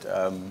indicated,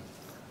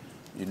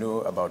 you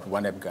know about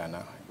ONEP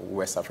Ghana,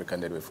 West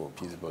African Network for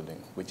Peace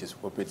Building, which is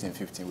operating in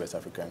 15 West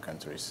African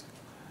countries.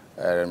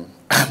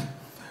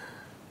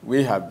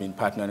 We have been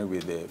partnering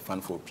with the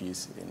Fund for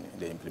Peace in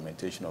the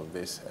implementation of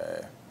this,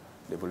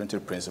 the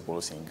voluntary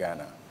principles in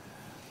Ghana.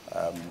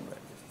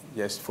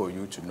 Just for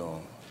you to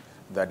know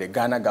that the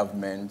Ghana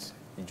government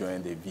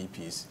joined the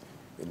VPs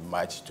in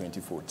March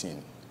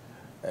 2014.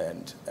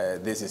 And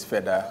this is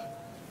further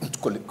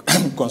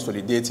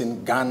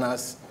consolidating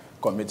Ghana's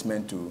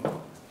commitment to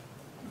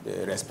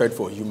the respect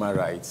for human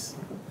rights.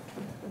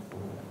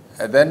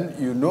 And then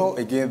you know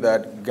again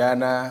that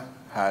Ghana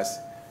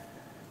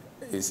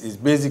is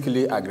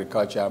basically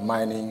agriculture,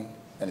 mining,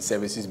 and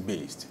services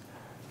based.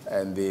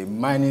 And the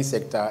mining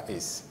sector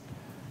is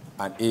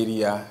an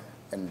area,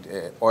 and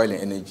oil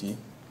and energy,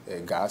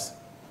 gas,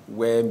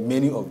 where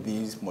many of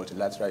these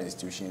multilateral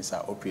institutions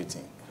are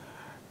operating.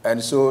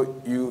 And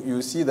so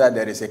you see that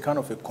there is a kind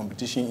of a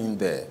competition in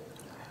there.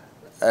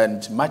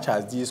 And much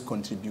as these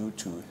contribute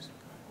to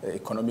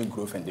economic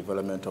growth and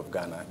development of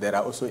Ghana, there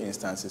are also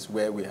instances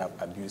where we have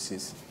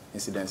abuses,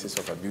 incidences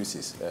of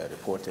abuses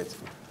reported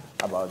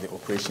about the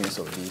operations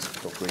of these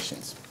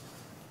corporations.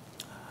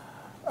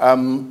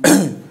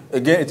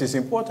 Again, it is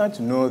important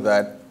to know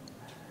that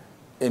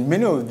in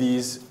many of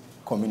these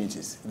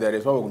communities, there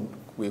is what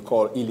we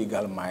call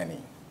illegal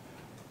mining,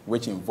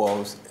 which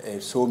involves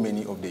so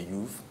many of the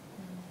youth,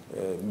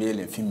 male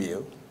and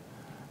female,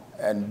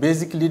 and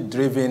basically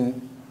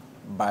driven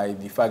by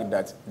the fact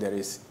that there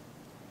is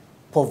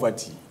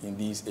poverty in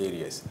these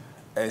areas.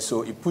 And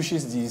so it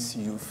pushes these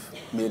youth,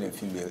 male and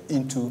female,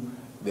 into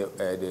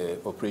the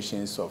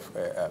operations of,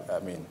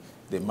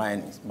 the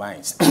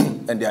mines.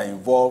 And they are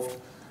involved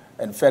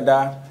and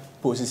further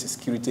poses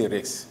security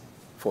risks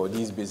for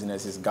these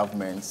businesses,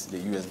 governments, the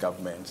US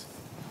government,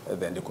 and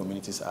then the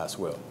communities as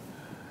well.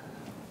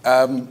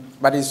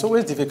 But it's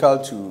always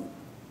difficult to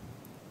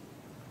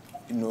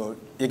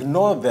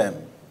ignore them,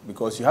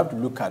 because you have to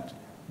look at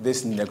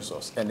this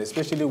nexus, and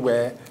especially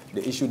where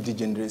the issue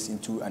degenerates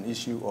into an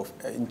issue of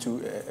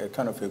into a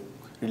kind of a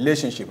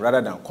relationship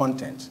rather than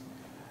content.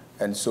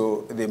 And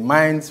so the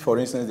mines, for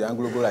instance, the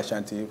Anglo-Gold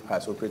Ashanti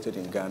has operated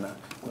in Ghana,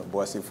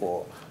 Boise,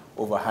 for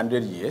over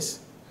 100 years,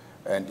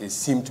 and it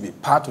seemed to be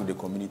part of the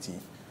community.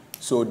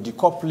 So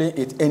decoupling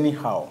it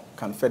anyhow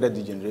can further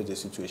degenerate the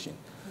situation.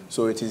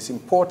 So it is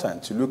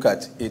important to look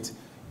at it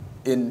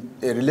in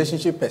a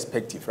relationship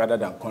perspective rather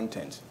than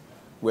content,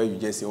 where you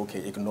just say,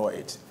 okay, ignore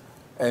it.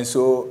 And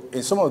so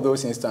in some of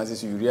those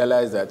instances, you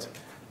realize that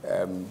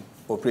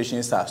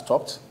operations are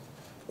stopped.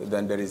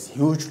 Then there is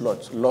huge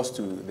loss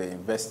to the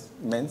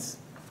investments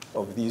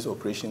of these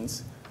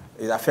operations.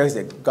 It affects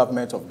the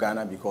government of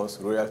Ghana because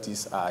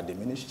royalties are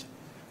diminished.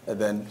 And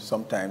then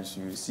sometimes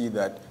you see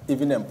that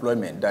even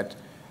employment that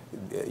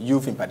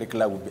youth in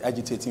particular would be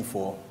agitating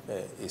for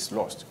is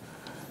lost.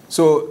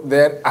 So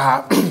there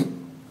are,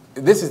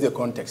 this is the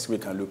context we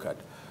can look at.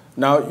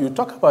 Now, you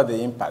talk about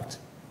the impact.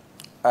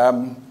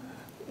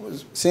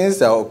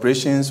 Since our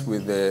operations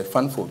with the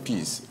Fund for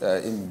Peace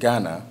in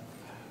Ghana,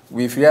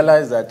 we've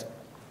realized that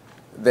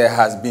there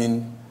has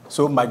been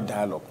so much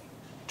dialogue,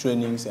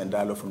 trainings and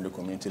dialogue from the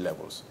community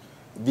levels.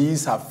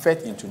 These have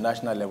fed into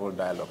national level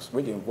dialogues,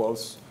 which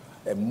involves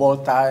a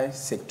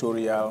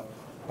multi-sectorial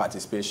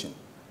participation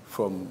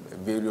from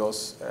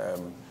various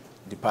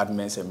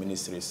departments and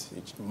ministries,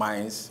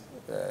 mines,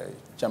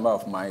 Chamber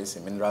of Mines,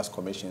 Minerals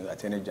Commission,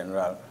 Attorney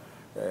General,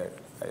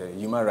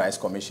 Human Rights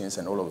Commissions,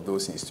 and all of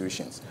those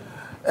institutions.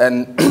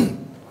 And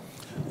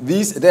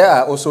there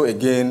are also,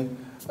 again,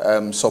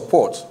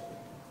 support.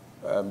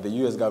 The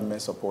US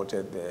government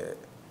supported the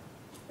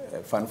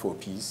Fund for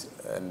Peace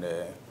and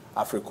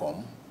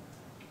AFRICOM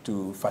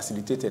to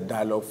facilitate a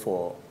dialogue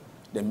for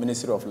the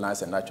Ministry of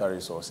Lands and Natural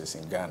Resources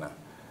in Ghana.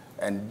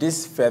 And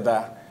this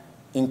further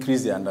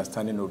increased the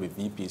understanding of the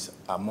VPs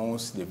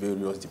amongst the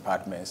various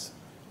departments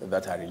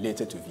that are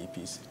related to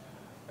VPs.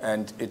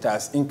 And it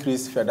has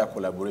increased further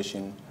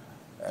collaboration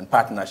and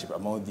partnership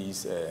among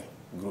these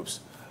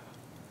groups.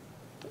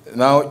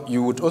 Now,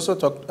 you would also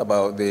talk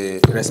about the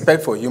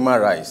respect for human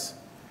rights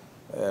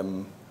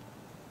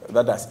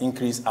that has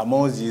increased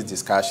among these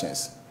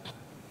discussions.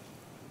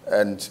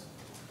 And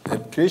the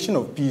creation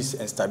of peace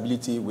and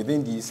stability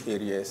within these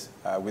areas,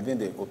 within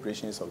the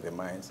operations of the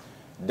mines,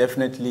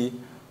 definitely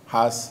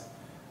has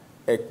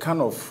a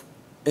kind of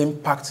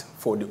impact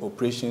for the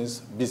operations,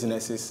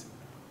 businesses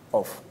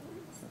of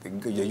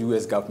the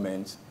US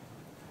government.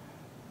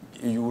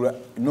 You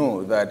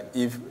know that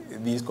if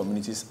these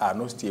communities are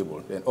not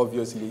stable, then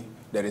obviously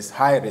there is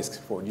high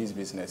risk for these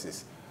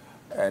businesses.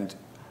 And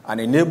an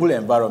enabled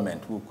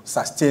environment will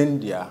sustain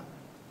their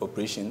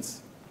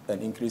operations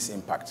and increase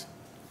impact.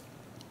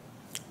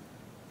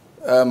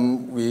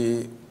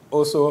 We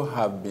also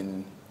have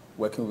been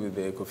working with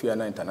the Kofi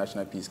Annan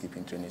International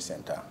Peacekeeping Training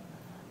Center,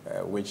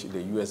 which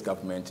the US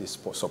government is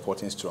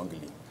supporting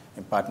strongly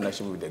in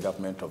partnership with the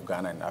government of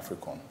Ghana and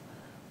AFRICOM,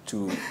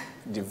 to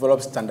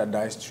develop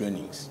standardized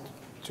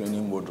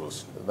training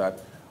models that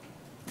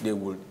they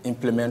will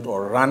implement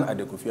or run at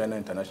the Kofi Annan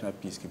International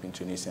Peacekeeping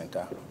Training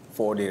Center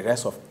for the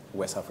rest of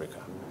West Africa.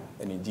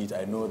 And indeed,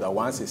 I know that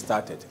once it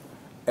started,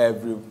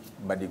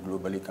 everybody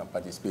globally can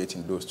participate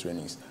in those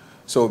trainings.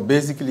 So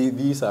basically,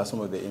 these are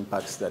some of the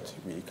impacts that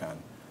we can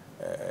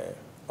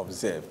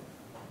observe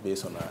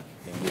based on our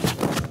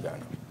engagement in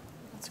Ghana.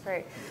 That's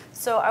great.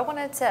 So I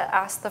wanted to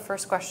ask the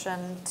first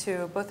question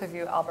to both of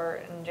you,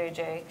 Albert and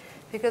JJ,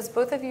 because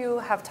both of you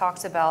have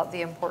talked about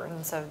the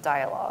importance of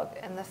dialogue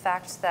and the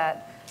fact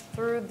that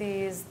through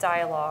these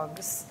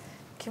dialogues,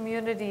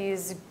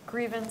 communities'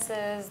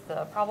 grievances,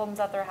 the problems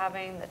that they're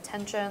having, the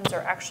tensions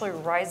are actually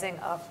rising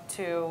up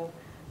to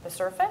the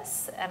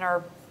surface and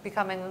are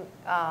becoming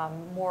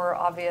more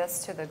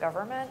obvious to the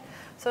government.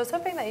 So I was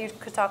hoping that you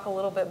could talk a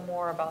little bit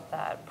more about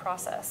that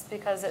process,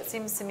 because it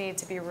seems to me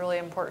to be really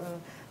important,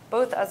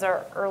 both as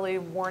our early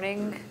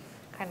warning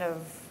kind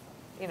of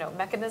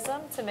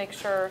mechanism to make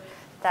sure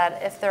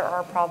that if there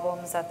are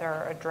problems, that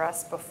they're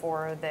addressed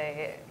before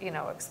they,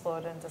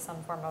 explode into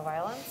some form of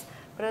violence.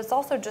 But it's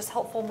also just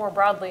helpful more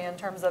broadly in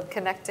terms of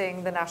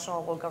connecting the national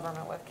level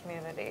government with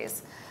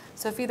communities.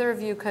 So if either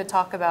of you could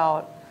talk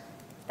about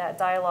that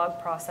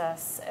dialogue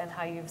process and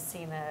how you've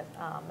seen it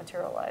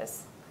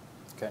materialize.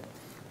 Okay.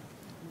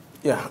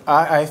 Yeah,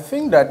 I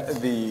think that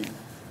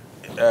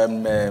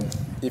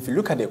if you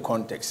look at the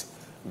context,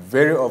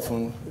 very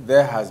often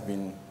there has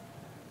been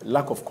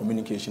lack of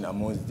communication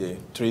amongst the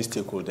three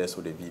stakeholders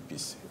of the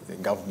VPs, the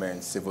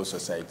government, civil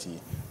society,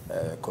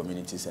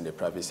 communities, and the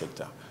private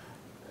sector.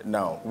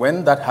 Now,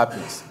 when that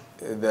happens,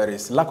 there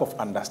is lack of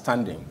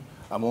understanding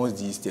amongst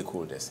these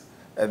stakeholders.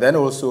 And then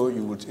also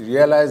you would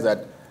realize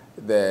that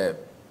the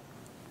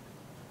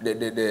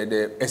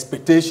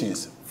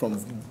expectations from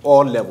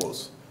all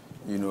levels,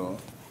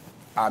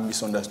 are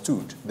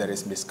misunderstood. There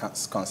is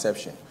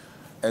misconception.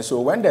 And so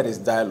when there is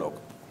dialogue,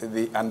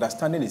 the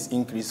understanding is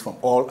increased from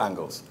all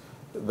angles.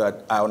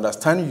 That I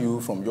understand you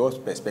from your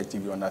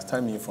perspective, you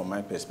understand me from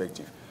my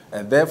perspective.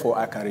 And therefore,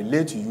 I can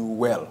relate to you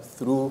well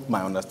through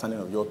my understanding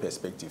of your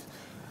perspective.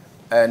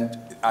 And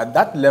at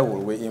that level,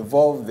 we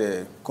involve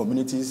the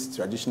communities,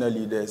 traditional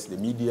leaders, the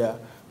media,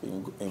 we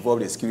involve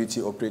the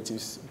security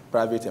operatives,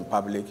 private and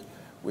public.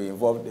 We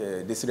involve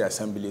the district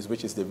assemblies,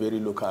 which is the very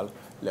local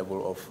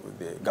level of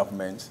the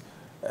government.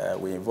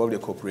 We involve the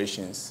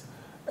corporations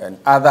and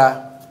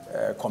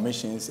other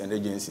commissions and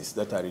agencies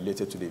that are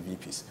related to the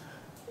VPs.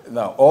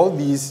 Now, all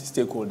these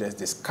stakeholders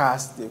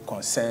discuss the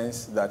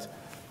concerns that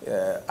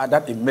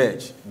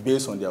emerge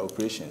based on their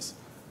operations,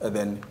 and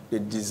then they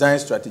design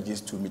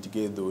strategies to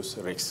mitigate those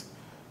risks.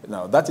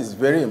 Now, that is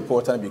very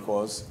important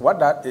because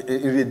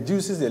it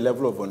reduces the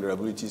level of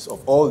vulnerabilities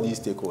of all these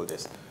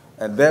stakeholders,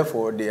 and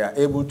therefore they are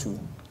able to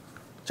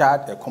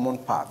chart a common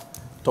path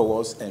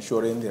towards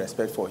ensuring the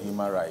respect for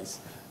human rights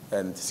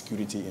and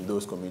security in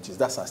those communities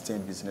that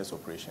sustain business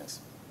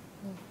operations.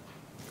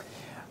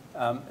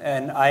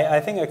 And I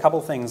think a couple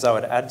of things I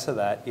would add to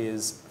that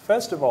is,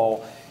 first of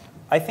all,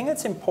 I think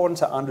it's important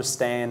to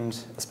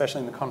understand,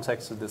 especially in the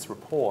context of this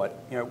report,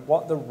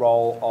 what the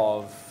role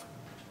of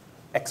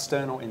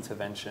external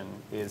intervention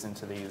is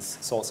into these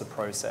sorts of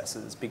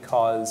processes,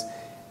 because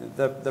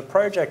the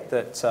project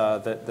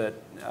that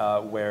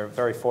we're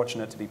very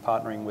fortunate to be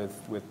partnering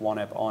with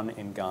WANEP on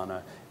in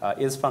Ghana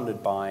is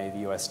funded by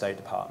the US State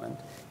Department.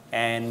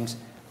 And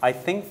I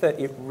think that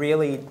it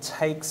really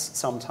takes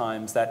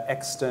sometimes that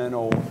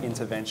external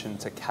intervention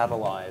to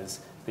catalyze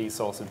these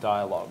sorts of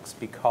dialogues,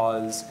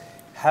 because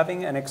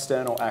having an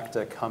external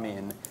actor come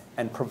in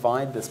and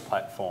provide this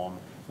platform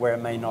where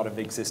it may not have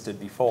existed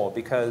before,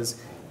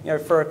 because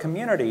for a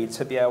community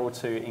to be able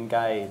to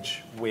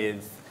engage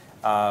with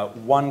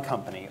one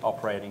company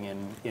operating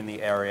in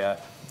the area,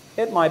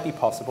 it might be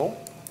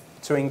possible.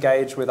 To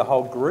engage with a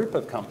whole group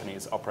of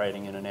companies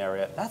operating in an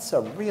area, that's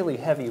a really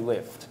heavy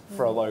lift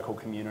for a local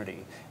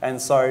community.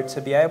 And so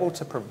to be able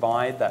to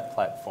provide that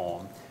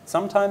platform,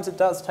 sometimes it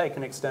does take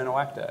an external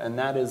actor. And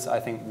that is, I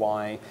think,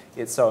 why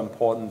it's so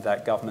important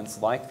that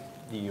governments like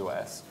the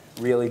US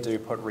really do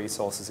put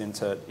resources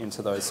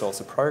into those sorts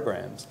of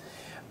programs.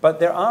 But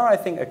there are, I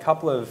think, a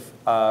couple of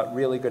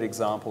really good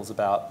examples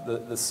about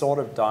the sort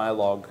of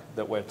dialogue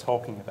that we're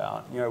talking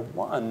about.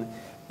 One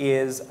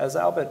is, as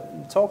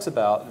Albert talks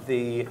about,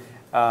 the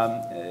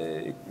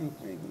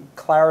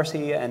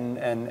clarity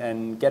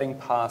and getting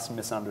past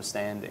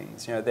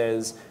misunderstandings.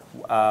 There's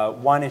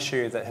one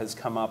issue that has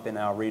come up in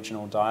our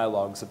regional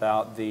dialogues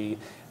about the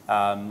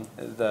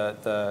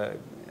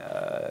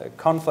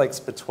conflicts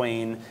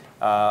between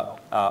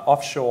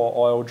offshore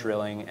oil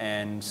drilling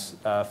and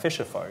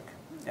fisher folk.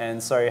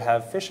 And so you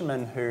have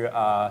fishermen who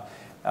are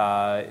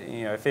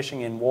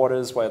fishing in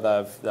waters where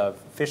they've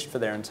fished for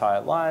their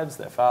entire lives,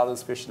 their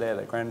fathers fished there,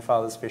 their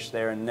grandfathers fished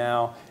there, and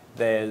now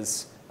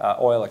there's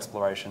oil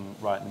exploration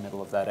right in the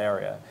middle of that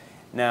area.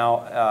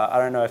 Now, I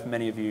don't know if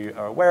many of you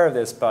are aware of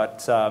this,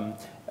 but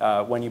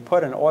when you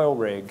put an oil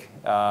rig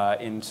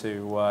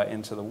into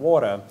the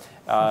water,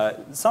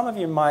 some of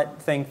you might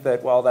think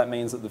that, well, that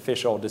means that the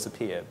fish all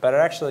disappear. But it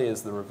actually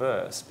is the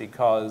reverse,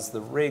 because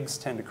the rigs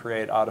tend to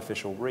create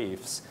artificial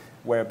reefs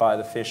whereby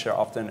the fish are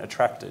often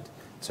attracted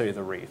to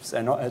the reefs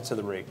and to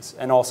the rigs,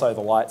 and also the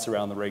lights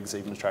around the rigs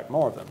even attract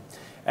more of them.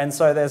 And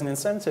so there's an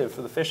incentive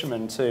for the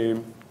fishermen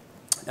to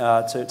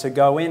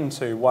go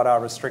into what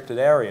are restricted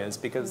areas,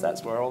 because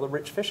that's where all the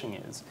rich fishing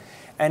is.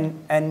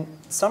 And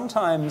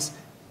sometimes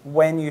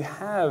when you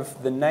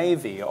have the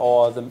Navy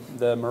or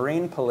the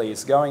Marine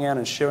Police going out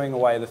and shooing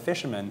away the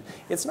fishermen,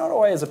 it's not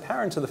always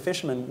apparent to the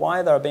fishermen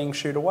why they're being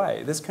shooed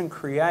away. This can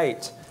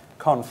create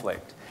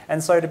conflict.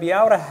 And so to be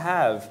able to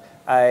have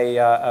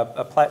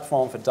a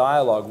platform for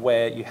dialogue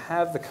where you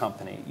have the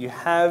company, you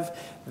have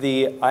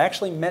I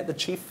actually met the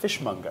chief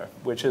fishmonger,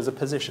 which is a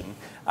position,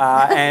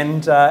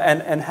 and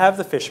have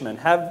the fishermen,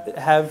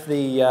 have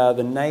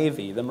the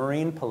Navy, the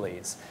Marine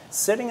Police,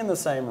 sitting in the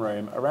same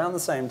room, around the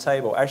same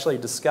table, actually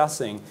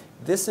discussing,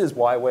 this is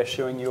why we're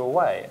shooing you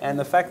away. And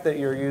the fact that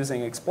you're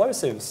using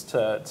explosives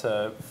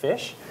to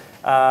fish,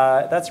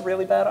 that's a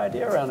really bad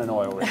idea around an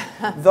oil rig.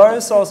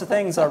 Those sorts of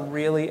things are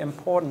really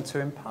important to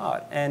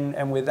impart,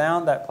 and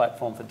without that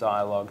platform for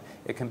dialogue,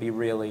 it can be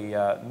really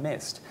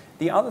missed.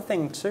 The other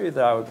thing too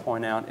that I would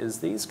point out is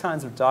these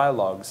kinds of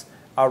dialogues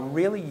are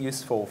really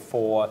useful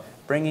for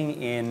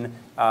bringing in,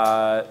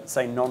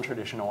 say,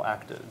 non-traditional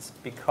actors,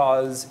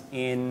 because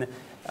in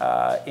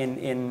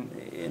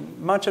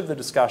much of the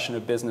discussion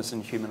of business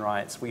and human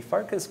rights, we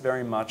focus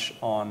very much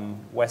on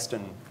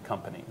Western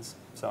companies,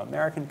 so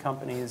American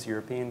companies,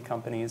 European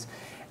companies.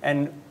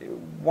 And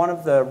one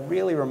of the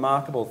really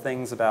remarkable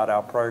things about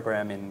our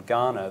program in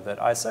Ghana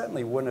that I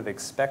certainly wouldn't have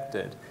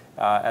expected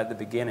at the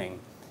beginning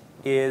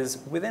is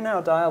within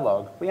our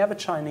dialogue, we have a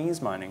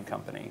Chinese mining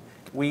company.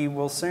 We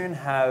will soon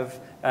have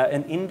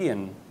an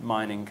Indian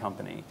mining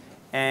company.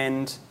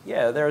 And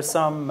yeah, there is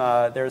some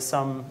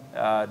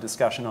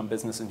discussion on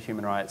business and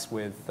human rights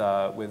with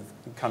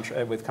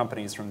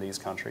companies from these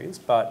countries,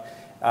 but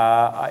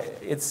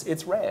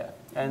it's rare.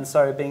 And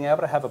so being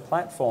able to have a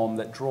platform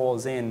that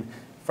draws in,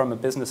 from a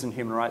business and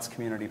human rights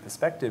community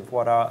perspective,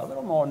 what are a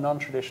little more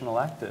non-traditional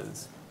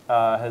actors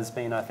has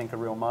been, I think, a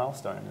real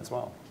milestone as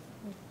well.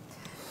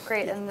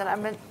 Great, and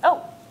then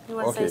you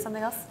want to say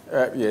something else?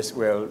 Yes,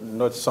 well,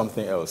 not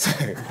something else.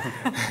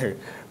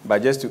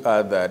 But just to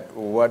add that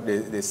what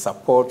the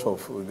support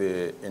of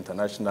the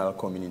international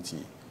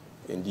community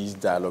in these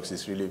dialogues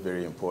is really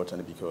very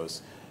important,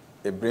 because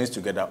it brings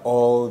together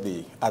all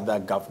the other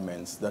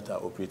governments that are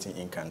operating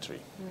in country,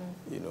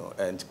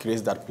 and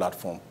creates that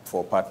platform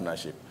for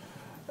partnership.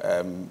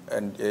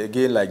 And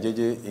again, like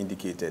JJ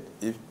indicated,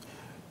 if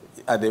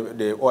at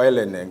the oil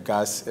and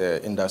gas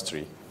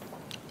industry,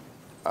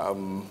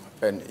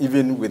 and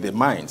even with the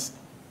mines,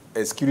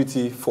 a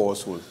security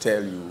force will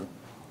tell you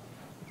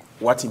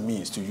what it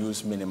means to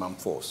use minimum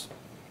force,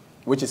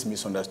 which is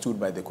misunderstood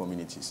by the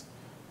communities.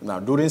 Now,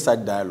 during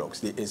such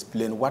dialogues, they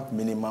explain what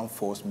minimum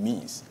force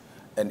means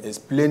and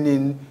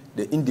explaining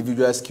the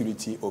individual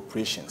security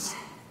operations.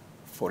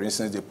 For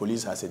instance, the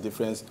police has a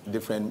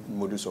different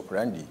modus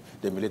operandi.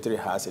 The military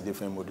has a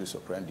different modus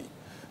operandi.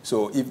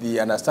 So if they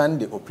understand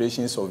the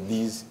operations of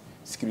these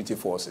security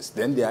forces,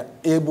 then they are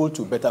able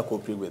to better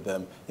cooperate with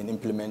them in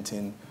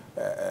implementing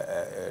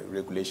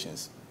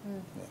regulations.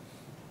 Yeah.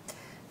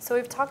 So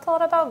we've talked a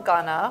lot about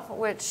Ghana,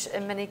 which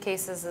in many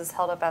cases is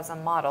held up as a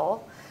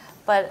model.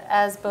 But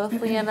as both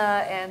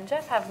Leanna and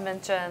Jeff have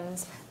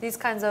mentioned, these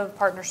kinds of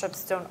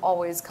partnerships don't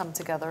always come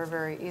together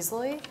very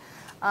easily.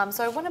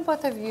 So I wanted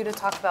both of you to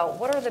talk about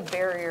what are the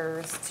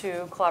barriers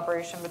to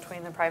collaboration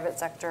between the private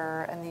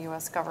sector and the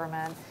U.S.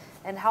 government,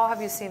 and how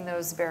have you seen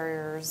those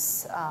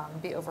barriers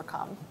be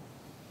overcome?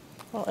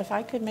 Well, if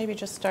I could maybe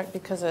just start,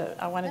 because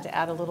I wanted to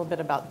add a little bit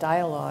about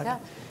dialogue.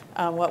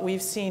 Yeah. What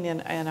we've seen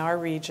in our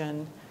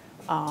region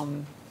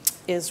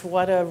is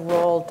what a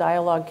role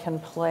dialogue can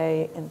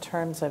play in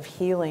terms of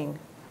healing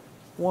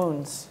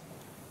wounds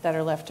that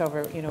are left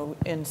over.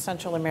 In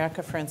Central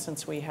America, for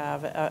instance, we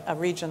have a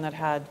region that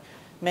had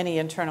many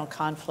internal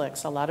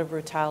conflicts, a lot of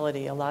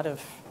brutality, a lot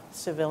of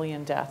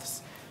civilian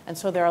deaths. And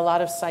so there are a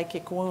lot of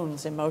psychic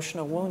wounds,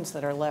 emotional wounds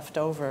that are left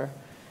over,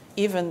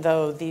 even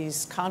though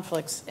these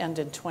conflicts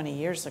ended 20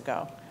 years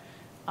ago.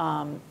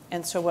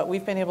 And so what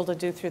we've been able to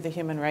do through the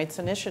Human Rights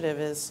Initiative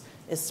is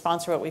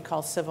sponsor what we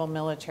call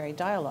civil-military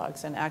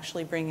dialogues, and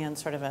actually bring in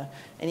sort of an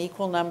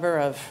equal number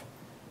of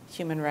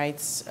human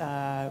rights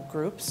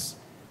groups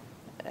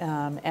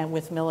and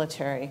with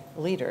military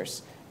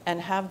leaders,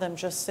 and have them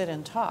just sit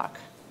and talk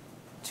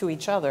to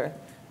each other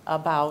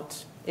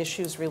about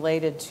issues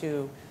related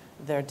to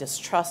their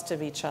distrust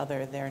of each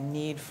other, their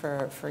need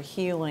for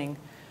healing.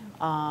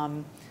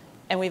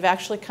 And we've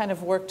actually kind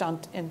of worked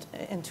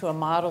into a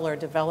model, or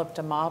developed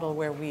a model,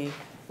 where we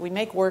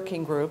make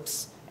working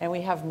groups, and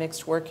we have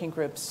mixed working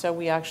groups. So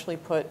we actually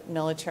put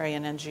military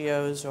and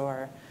NGOs,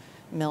 or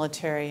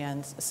military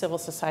and civil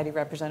society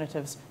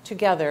representatives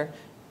together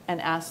and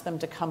ask them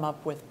to come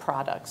up with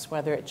products,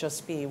 whether it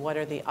just be what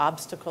are the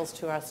obstacles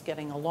to us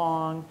getting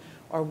along,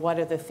 or what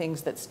are the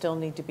things that still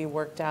need to be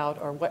worked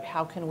out, or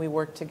how can we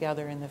work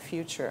together in the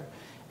future.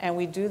 And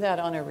we do that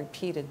on a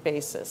repeated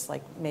basis,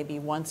 like maybe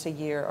once a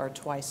year or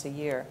twice a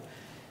year.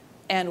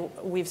 And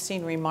we've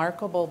seen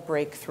remarkable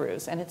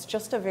breakthroughs, and it's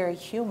just a very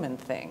human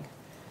thing.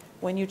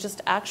 When you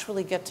just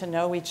actually get to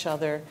know each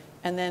other,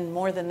 and then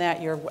more than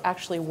that, you're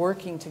actually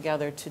working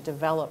together to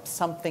develop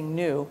something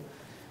new,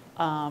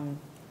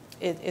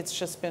 it's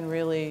just been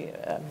really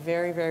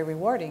very, very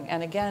rewarding.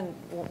 And again,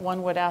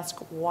 one would ask,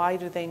 why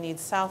do they need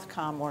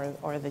Southcom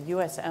or the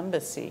U.S.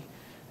 Embassy?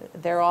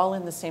 They're all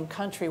in the same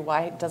country.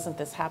 Why doesn't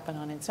this happen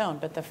on its own?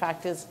 But the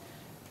fact is,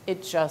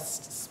 it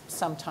just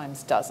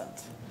sometimes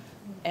doesn't.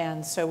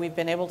 And so we've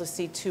been able to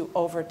see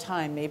over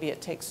time, maybe it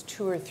takes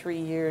 2 or 3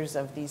 years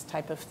of these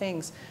type of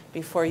things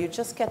before you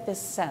just get this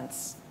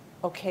sense,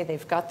 okay,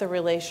 they've got the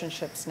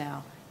relationships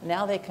now.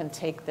 Now they can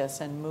take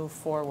this and move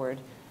forward,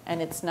 and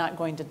it's not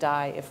going to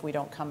die if we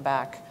don't come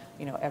back,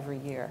 every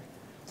year.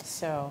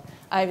 So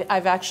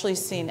I've actually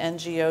seen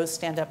NGOs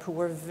stand up who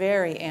were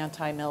very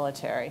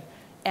anti-military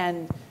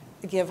and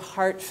give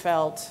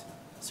heartfelt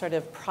sort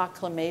of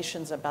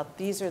proclamations about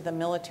these are the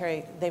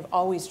military they've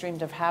always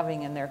dreamed of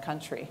having in their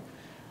country.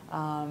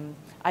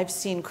 I've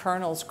seen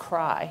colonels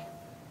cry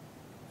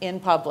in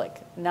public,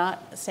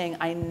 not saying,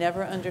 I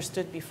never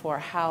understood before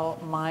how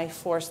my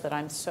force that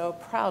I'm so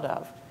proud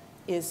of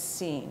is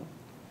seen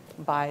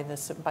by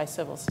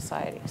civil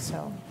society.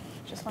 So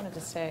just wanted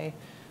to say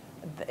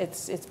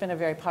it's been a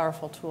very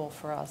powerful tool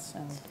for us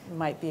and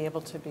might be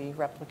able to be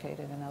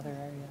replicated in other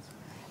areas.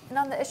 And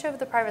on the issue of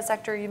the private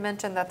sector, you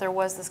mentioned that there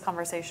was this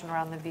conversation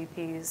around the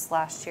VPs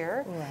last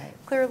year. Right.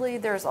 Clearly,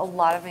 there's a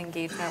lot of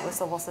engagement with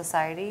civil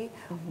society.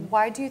 Mm-hmm.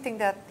 Why do you think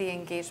that the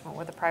engagement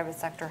with the private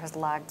sector has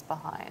lagged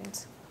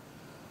behind?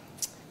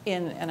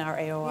 In our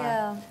AOR?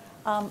 Yeah.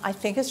 I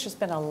think it's just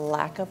been a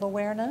lack of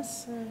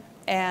awareness,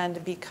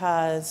 and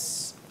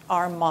because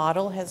our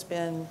model has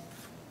been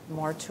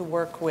more to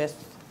work with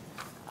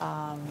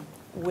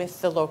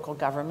the local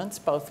governments,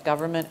 both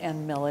government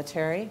and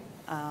military.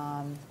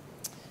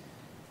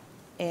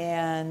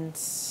 And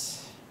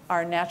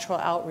our natural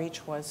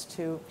outreach was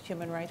to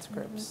human rights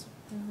groups.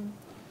 Mm-hmm.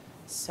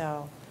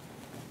 So,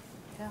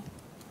 Yeah.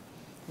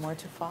 more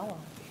to follow.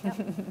 Yep.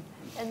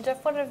 And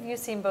Jeff, what have you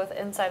seen both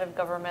inside of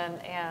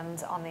government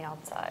and on the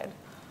outside?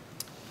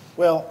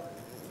 Well,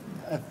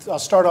 I'll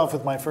start off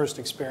with my first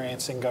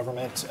experience in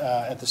government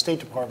at the State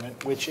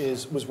Department, which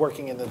was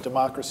working in the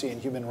Democracy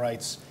and Human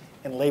Rights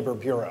and Labor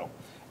Bureau.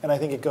 And I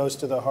think it goes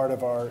to the heart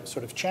of our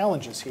sort of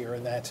challenges here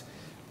in that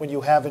when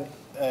you have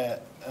a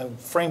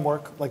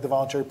framework like the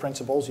voluntary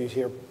principles, you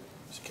hear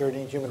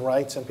security and human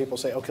rights, and people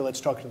say, okay,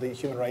 let's talk to the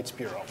Human Rights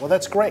Bureau. Well,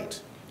 that's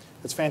great.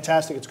 It's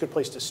fantastic. It's a good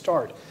place to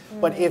start.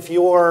 But if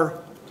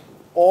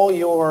all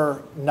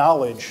your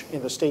knowledge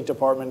in the State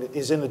Department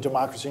is in the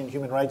Democracy and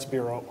Human Rights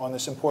Bureau on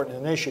this important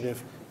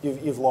initiative,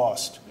 you've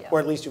lost, Yeah. or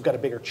at least you've got a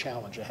bigger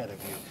challenge ahead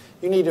of you.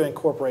 You need to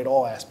incorporate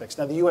all aspects.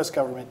 Now, the U.S.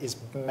 government is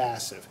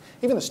massive.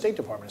 Even the State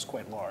Department is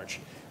quite large.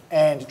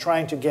 And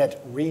trying to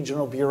get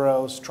regional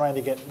bureaus, trying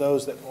to get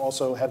those that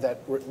also have that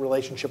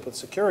relationship with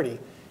security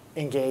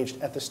engaged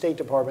at the State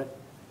Department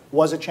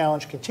was a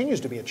challenge,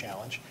 continues to be a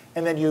challenge.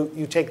 And then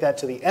you take that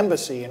to the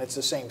embassy, and it's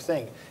the same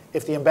thing.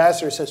 If the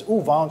ambassador says,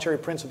 ooh, voluntary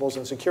principles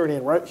in security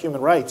and human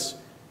rights,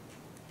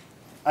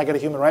 I got a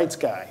human rights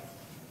guy.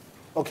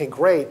 Okay,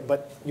 great,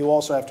 but you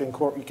also have to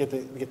get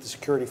the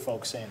security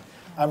folks in.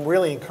 I'm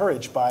really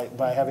encouraged by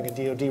having a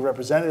DoD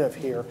representative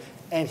here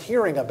and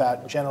hearing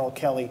about General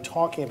Kelly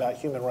talking about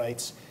human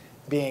rights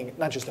being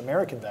not just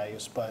American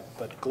values,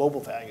 but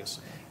global values.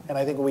 And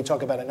I think when we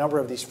talk about a number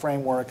of these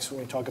frameworks, when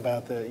we talk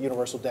about the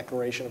Universal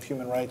Declaration of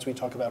Human Rights, we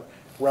talk about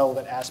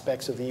relevant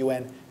aspects of the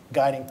UN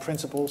guiding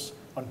principles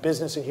on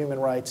business and human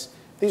rights.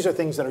 These are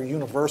things that are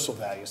universal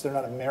values. They're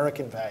not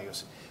American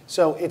values.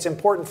 So it's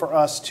important for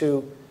us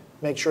to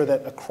make sure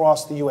that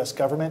across the US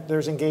government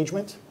there's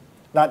engagement,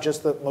 not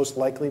just the most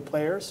likely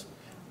players.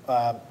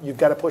 You've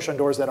got to push on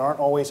doors that aren't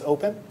always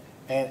open.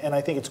 And I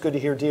think it's good to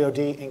hear DoD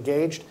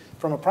engaged.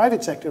 From a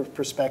private sector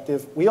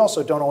perspective, we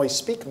also don't always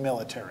speak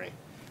military.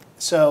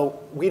 So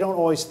we don't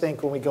always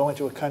think when we go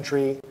into a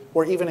country,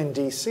 or even in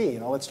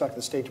DC, let's talk to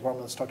the State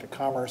Department, let's talk to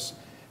Commerce.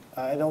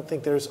 I don't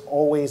think there's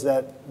always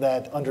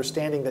that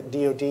understanding that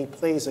DoD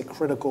plays a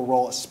critical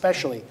role,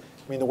 especially,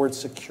 the word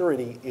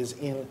security is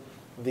in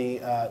the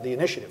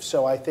initiative.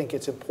 So I think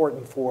it's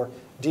important for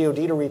DoD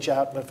to reach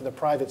out, but for the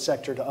private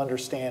sector to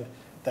understand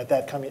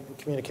that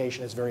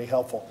communication is very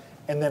helpful.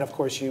 And then, of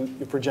course, you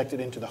project it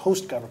into the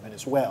host government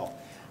as well.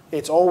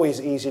 It's always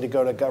easy to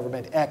go to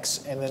government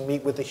X and then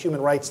meet with the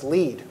human rights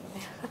lead.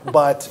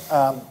 But,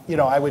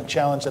 I would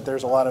challenge that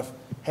there's a lot of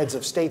heads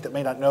of state that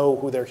may not know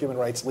who their human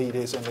rights lead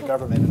is in the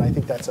government. And I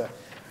think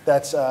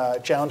that's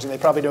challenging. They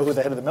probably know who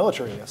the head of the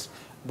military is.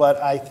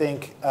 But I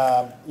think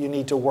you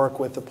need to work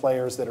with the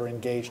players that are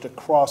engaged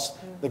across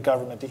the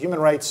government. The Human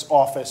Rights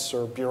Office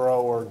or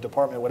Bureau or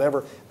Department,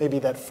 whatever, may be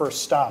that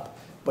first stop.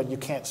 But you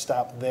can't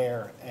stop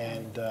there.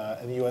 And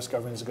the U.S.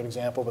 government is a good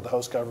example, but the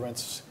host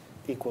government's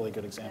equally a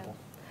good example.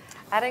 Yeah.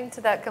 Adding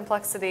to that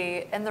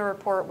complexity, in the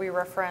report we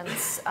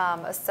reference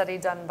a study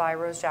done by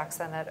Rose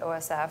Jackson at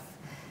OSF,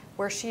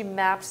 where she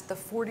mapped the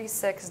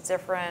 46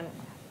 different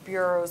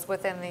bureaus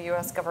within the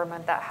U.S.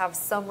 government that have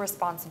some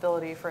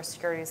responsibility for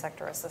security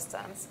sector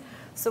assistance.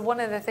 So one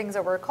of the things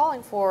that we're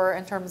calling for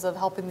in terms of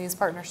helping these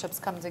partnerships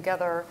come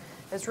together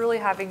is really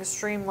having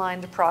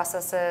streamlined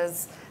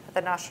processes at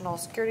the National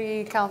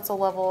Security Council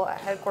level,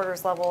 at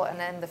headquarters level,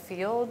 and in the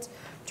field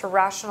to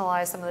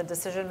rationalize some of the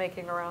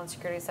decision-making around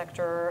security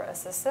sector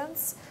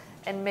assistance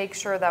and make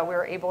sure that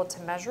we're able to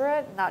measure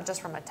it, not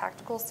just from a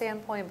tactical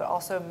standpoint, but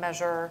also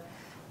measure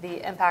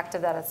the impact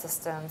of that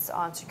assistance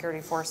on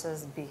security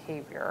forces'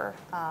 behavior,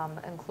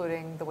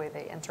 including the way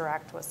they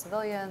interact with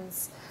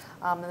civilians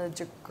and the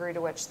degree to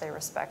which they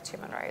respect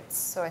human rights.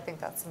 So I think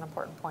that's an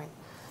important point.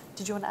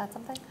 Did you want to add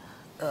something?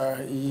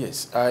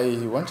 Yes,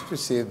 I wanted to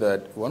say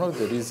that one of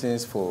the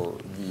reasons for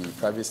the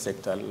private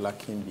sector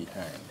lacking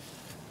behind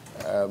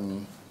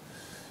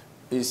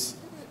it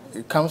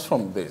comes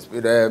from this.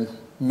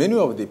 Many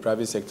of the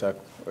private sector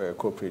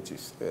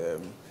cooperatives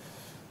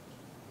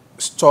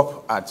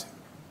stop at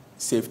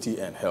safety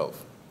and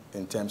health.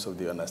 in terms of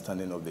the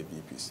understanding of the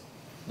VPs.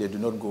 They do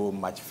not go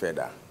much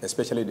further,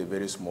 especially the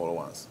very small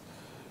ones.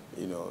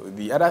 You know,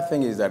 the other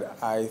thing is that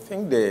I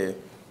think the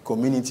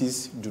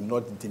communities do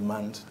not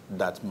demand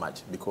that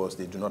much because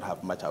they do not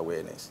have much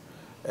awareness.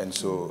 And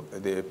so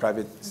the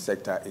private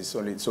sector is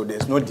only, so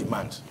there's no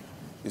demand.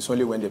 It's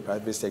only when the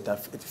private sector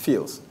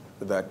feels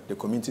that the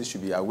communities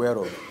should be aware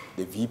of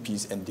the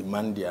VPs and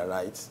demand their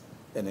rights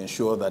and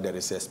ensure that there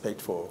is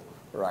respect for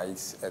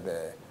rights,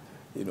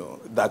 you know,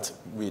 that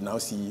we now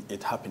see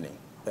it happening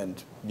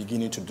and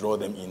beginning to draw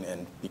them in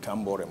and become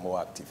more and more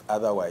active.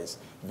 Otherwise,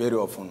 very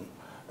often,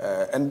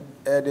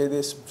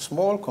 there's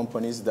small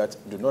companies that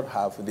do not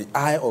have the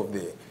eye of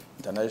the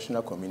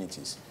international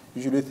communities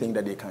usually think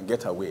that they can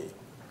get away,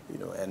 you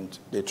know, and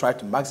they try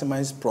to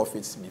maximize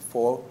profits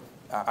before,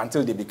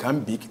 until they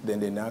become big,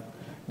 then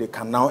they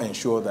can now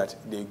ensure that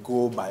they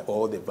go by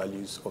all the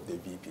values of the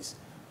VPs.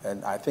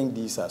 And I think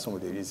these are some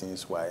of the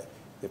reasons why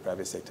the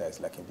private sector is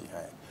lagging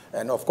behind.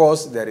 And of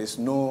course, there is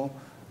no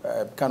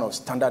kind of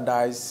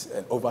standardized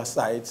and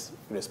oversight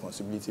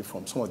responsibility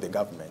from some of the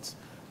governments.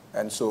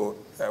 And so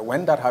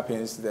when that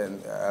happens, then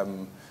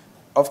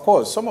of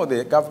course, some of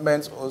the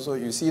governments also,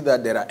 you see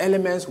that there are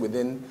elements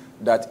within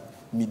that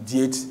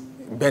mediate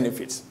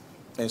benefits.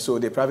 And so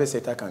the private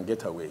sector can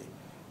get away.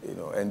 You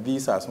know, and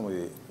these are some of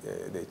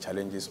the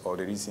challenges or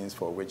the reasons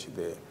for which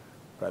the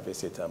private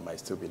sector might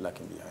still be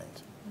lagging behind.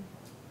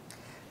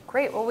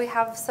 Great. Well, we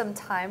have some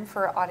time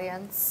for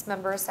audience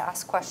members to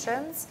ask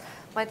questions.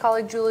 My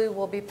colleague Julie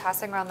will be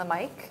passing around the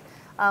mic.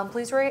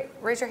 Please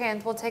raise your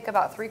hand. We'll take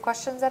about 3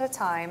 questions at a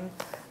time.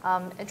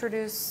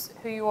 Introduce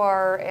who you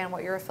are and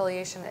what your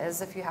affiliation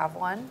is if you have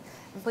one.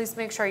 And please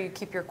make sure you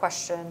keep your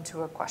question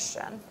to a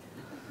question.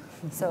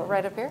 So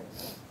right up here.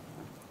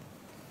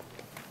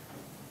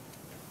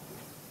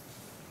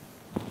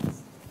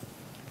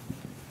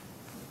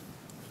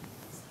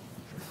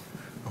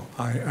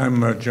 Hi,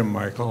 I'm Jim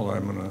Michael.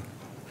 I'm an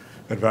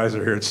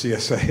advisor here at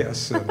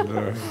CSIS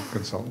and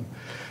consultant.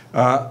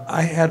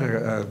 I had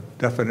a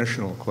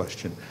definitional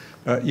question.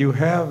 You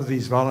have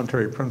these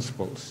voluntary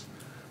principles.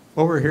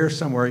 Over here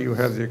somewhere you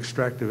have the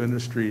Extractive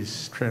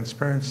Industries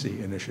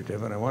Transparency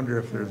Initiative, and I wonder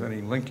if there's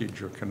any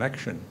linkage or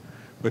connection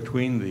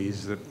between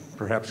these that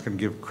perhaps can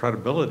give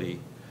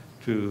credibility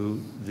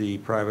to the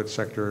private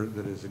sector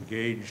that is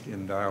engaged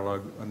in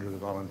dialogue under the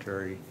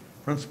voluntary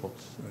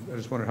principles. I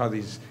just wonder how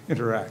these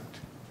interact.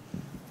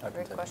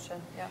 Great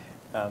question,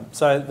 yeah.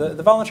 So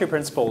the voluntary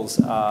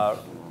principles are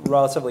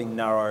relatively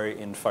narrow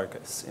in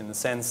focus in the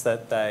sense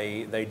that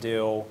they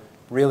deal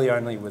really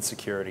only with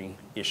security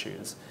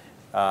issues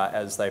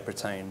as they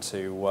pertain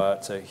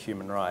to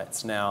human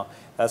rights. Now,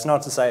 that's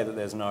not to say that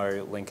there's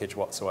no linkage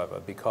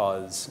whatsoever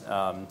because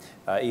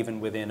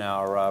even within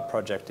our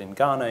project in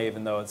Ghana,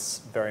 even though it's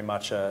very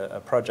much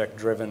a project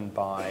driven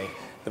by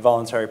the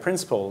voluntary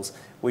principles,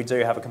 we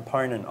do have a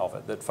component of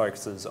it that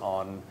focuses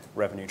on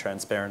revenue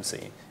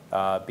transparency.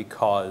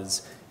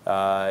 Because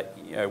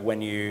you know,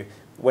 when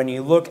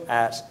you look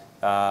at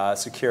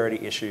security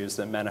issues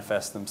that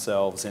manifest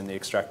themselves in the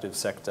extractive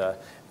sector,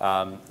 you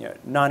know,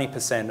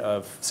 90%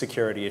 of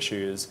security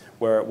issues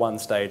were at one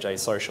stage a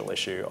social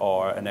issue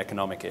or an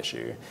economic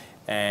issue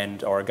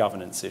or a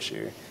governance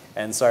issue.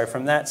 And so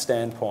from that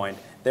standpoint,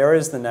 there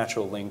is the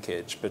natural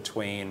linkage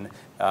between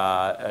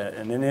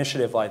an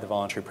initiative like the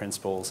Voluntary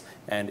Principles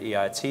and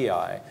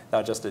EITI.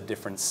 They're just at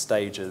different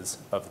stages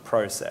of the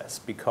process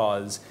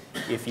because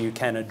if you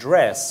can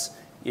address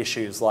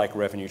issues like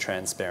revenue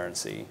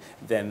transparency,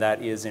 then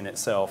that is in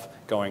itself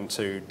going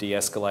to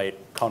de-escalate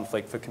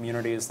conflict for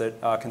communities that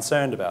are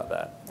concerned about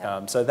that.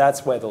 Yeah. So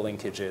that's where the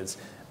linkage is.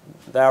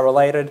 They are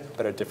related,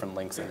 but at different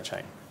links in the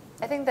chain.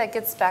 I think that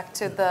gets back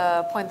to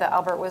the point that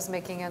Albert was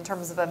making in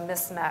terms of a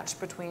mismatch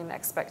between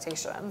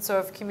expectations. So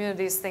if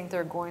communities think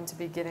they're going to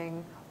be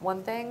getting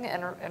one thing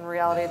and in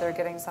reality they're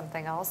getting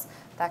something else,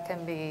 that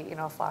can be, you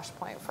know, a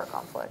flashpoint for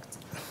conflict.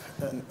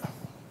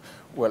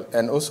 Well,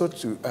 and also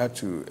to add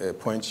to a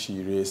point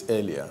she raised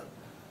earlier,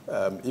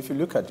 if you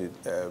look at it,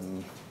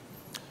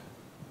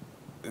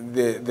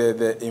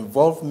 the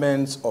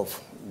involvement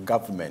of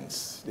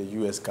governments, the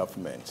U.S.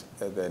 government,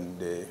 and then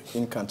the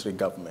in-country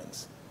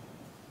governments,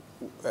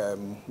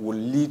 will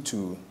lead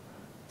to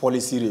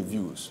policy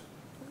reviews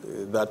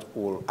that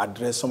will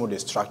address some of the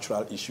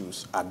structural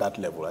issues at that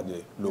level, at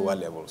the lower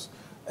levels.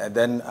 And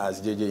then,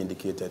 as JJ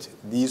indicated,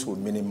 these will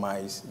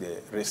minimize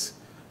the risk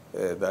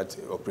that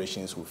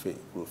operations will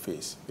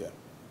face. Yeah.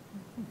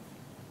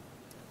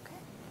 Okay.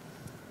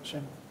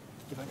 Jim,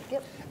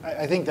 Yep.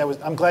 I think that was,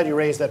 I'm glad you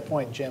raised that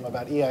point, Jim,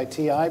 about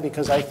EITI,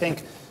 because I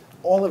think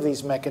all of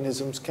these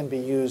mechanisms can be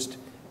used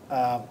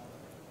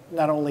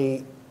not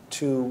only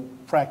to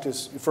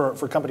practice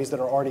for companies that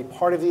are already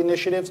part of the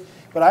initiatives,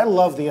 but I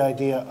love the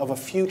idea of a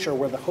future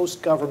where the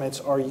host governments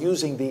are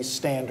using these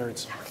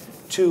standards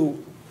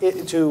to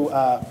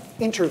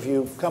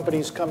interview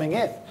companies coming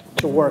in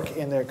to work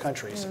in their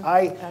countries.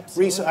 I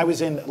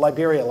was in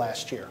Liberia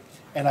last year,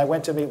 and I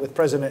went to meet with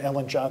President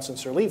Ellen Johnson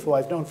Sirleaf, who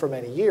I've known for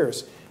many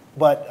years,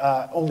 but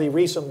only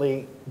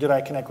recently did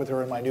I connect with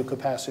her in my new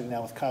capacity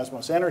now with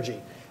Cosmos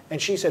Energy.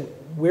 And she said,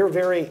 we're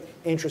very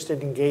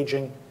interested in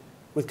engaging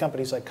with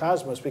companies like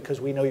Cosmos because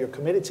we know you're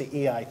committed to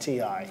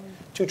EITI,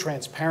 to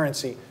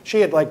transparency. She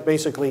had like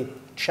basically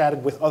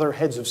chatted with other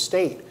heads of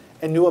state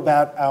and knew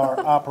about our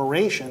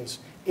operations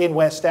in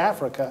West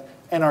Africa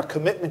and our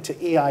commitment to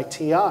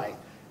EITI.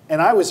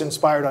 And I was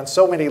inspired on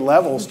so many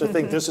levels to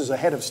think this is a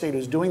head of state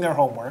who's doing their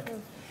homework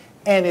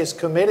and is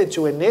committed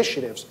to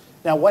initiatives.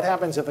 Now, what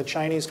happens if a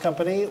Chinese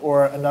company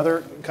or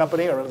another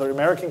company or another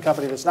American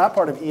company that's not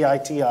part of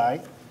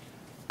EITI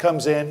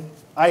comes in?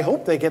 I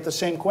hope they get the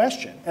same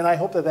question. And I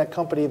hope that that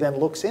company then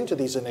looks into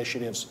these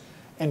initiatives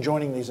and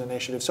joining these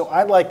initiatives. So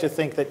I'd like to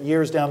think that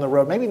years down the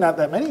road, maybe not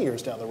that many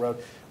years down the road,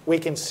 we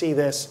can see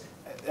this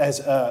as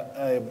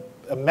a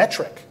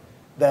metric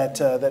that,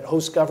 that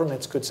host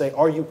governments could say,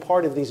 are you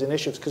part of these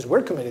initiatives? Because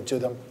we're committed to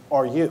them,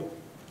 are you?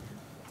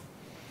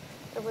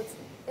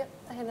 Yep,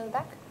 a hand in the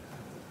back.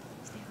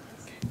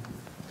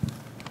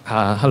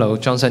 Hello,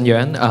 Johnson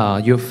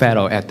Yuan, Youth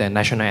Fellow at the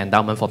National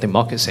Endowment for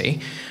Democracy.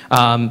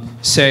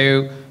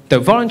 So the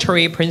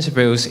voluntary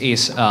principles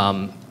is,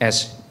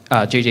 as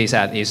JJ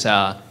said, is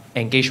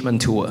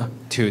engagement tool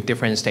to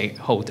different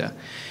stakeholders.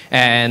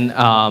 And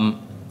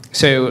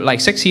so like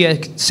 6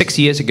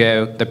 years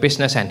ago, the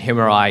business and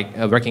human rights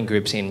working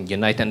groups in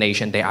United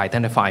Nations, they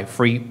identified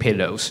 3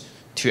 pillars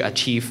to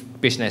achieve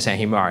business and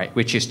human rights,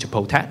 which is to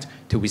protect,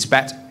 to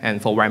respect,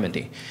 and for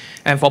remedy.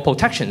 And for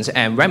protections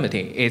and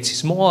remedy,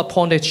 it's more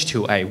pointed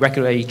to a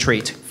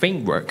regulatory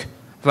framework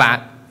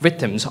that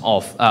victims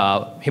of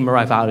human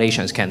rights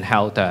violations can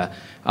hold the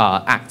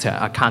actor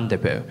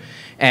accountable.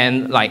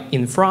 And like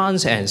in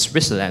France and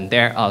Switzerland,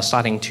 they are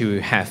starting to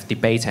have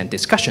debates and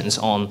discussions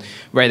on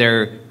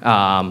whether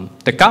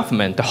the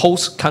government, the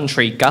host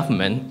country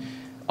government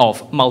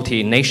of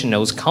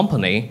multinationals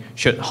company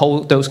should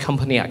hold those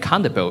companies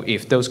accountable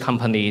if those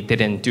companies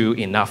didn't do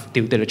enough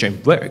due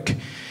diligence work.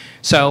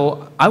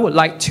 So I would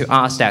like to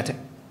ask that,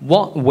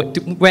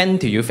 when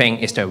do you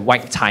think is the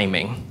right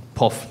timing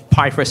for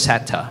private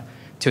sector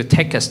to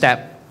take a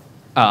step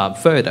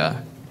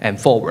further and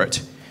forward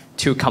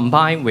to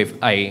combine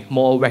with a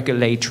more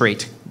regulatory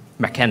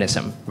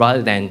mechanism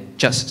rather than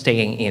just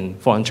staying in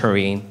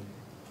voluntary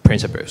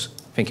principles?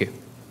 Thank you.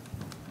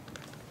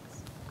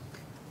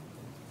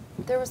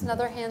 There was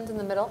another hand in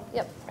the middle.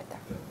 Yep, right there.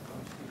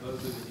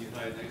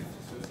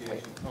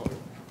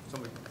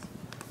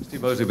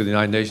 Steve Mosley with the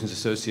United Nations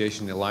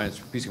Association, the Alliance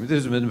for Peace. This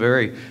has been a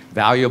very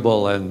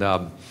valuable and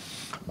a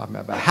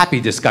happy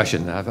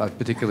discussion. I'm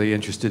particularly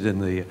interested in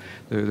the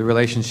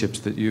relationships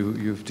that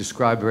you've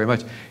described very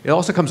much. It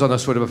also comes on a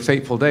sort of a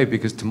fateful day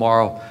because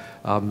tomorrow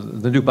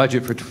the new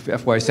budget for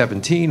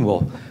FY17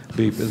 will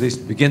be at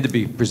least begin to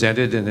be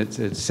presented, and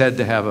it's said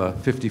to have a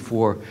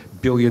 $54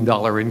 billion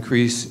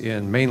increase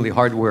in mainly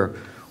hardware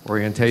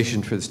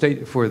orientation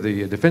for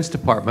the Defense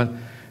Department.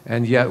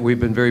 And yet we've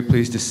been very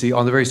pleased to see,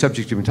 on the very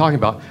subject you've been talking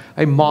about,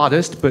 a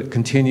modest but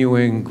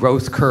continuing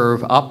growth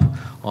curve up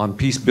on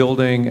peace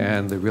building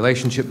and the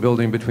relationship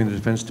building between the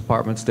Defense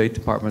Department, State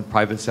Department,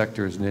 private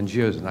sectors, and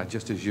NGOs, and not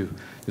just as you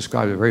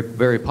described it, very,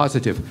 very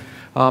positive.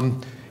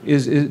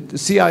 Is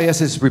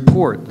CIS's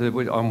report,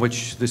 on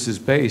which this is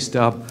based,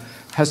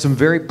 has some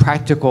very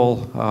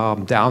practical,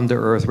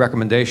 down-to-earth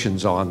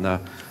recommendations on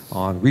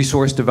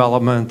resource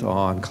development,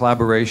 on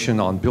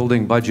collaboration, on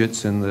building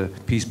budgets in the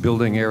peace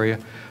building area.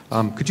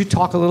 Could you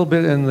talk a little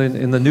bit in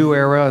the new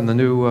era, in the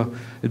new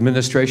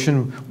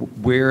administration,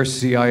 where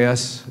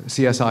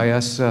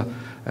CSIS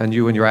and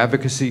you and your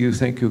advocacy, you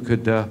think you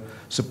could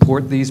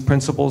support these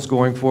principles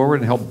going forward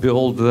and help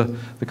build the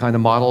kind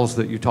of models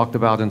that you talked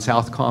about in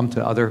Southcom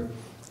to other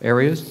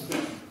areas?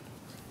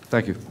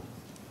 Thank you.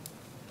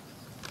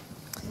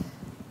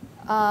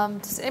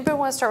 Does anybody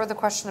want to start with a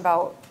question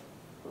about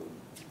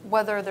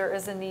whether there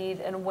is a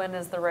need and when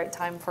is the right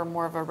time for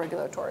more of a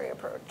regulatory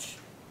approach?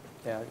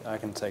 Yeah, I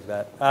can take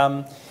that.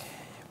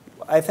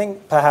 I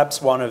think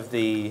perhaps one of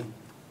the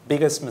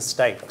biggest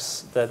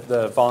mistakes that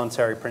the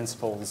voluntary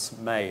principles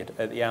made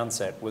at the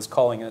outset was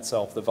calling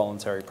itself the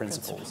voluntary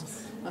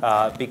principles.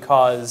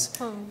 Because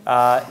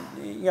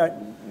you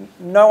know,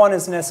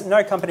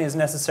 no company is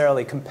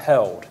necessarily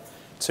compelled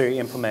to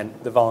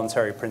implement the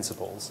voluntary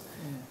principles.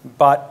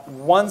 But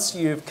once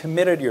you've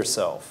committed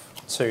yourself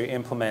to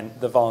implement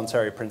the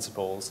voluntary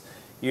principles,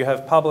 you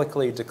have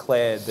publicly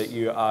declared that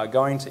you are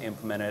going to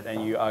implement it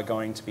and you are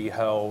going to be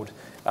held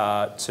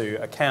to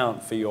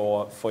account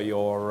for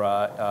your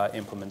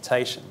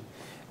implementation.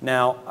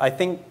 Now, I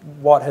think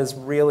what has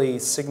really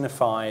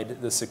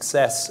signified the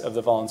success of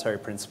the voluntary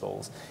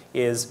principles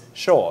is,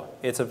 sure,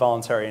 it's a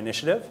voluntary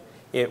initiative.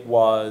 It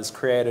was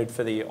created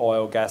for the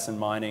oil, gas, and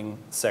mining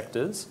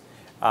sectors,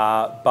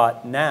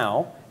 but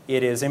now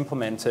it is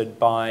implemented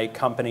by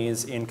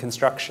companies in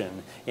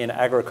construction, in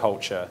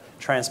agriculture,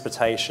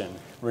 transportation,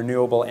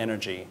 renewable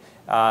energy.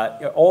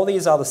 All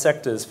these other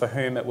sectors for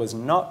whom it was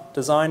not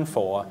designed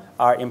for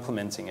are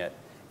implementing it.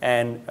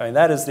 And I mean,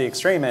 that is the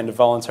extreme end of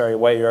voluntary,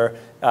 where you're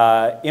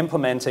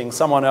implementing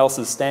someone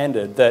else's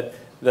standard that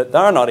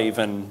they're not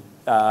even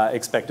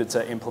expected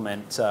to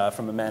implement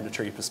from a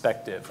mandatory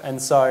perspective.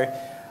 And so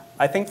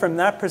I think from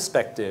that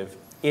perspective,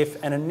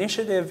 if an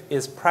initiative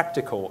is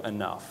practical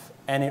enough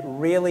and it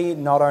really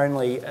not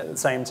only at the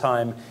same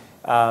time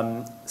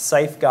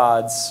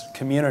safeguards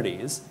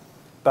communities,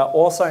 but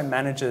also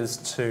manages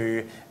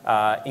to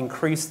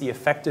increase the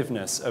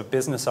effectiveness of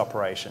business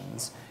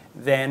operations,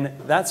 then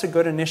that's a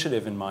good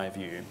initiative in my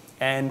view.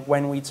 And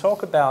when we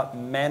talk about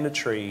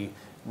mandatory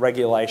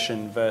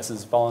regulation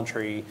versus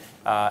voluntary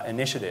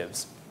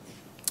initiatives,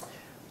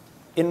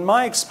 in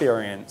my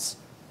experience,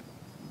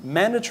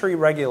 mandatory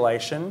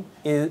regulation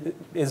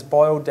is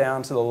boiled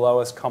down to the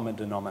lowest common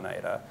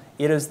denominator.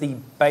 It is the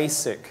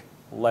basic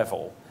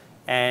level.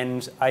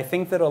 And I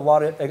think that a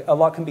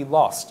lot can be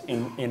lost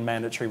in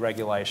mandatory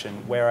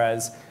regulation,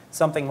 whereas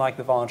something like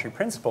the voluntary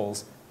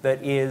principles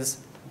that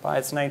is, by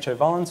its nature,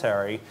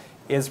 voluntary,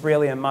 is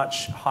really a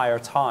much higher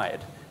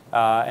tide.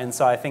 And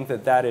so I think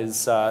that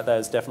is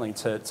definitely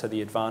to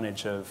the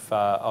advantage of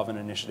an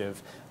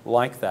initiative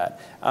like that.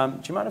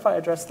 Do you mind if I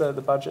address the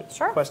budget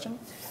question?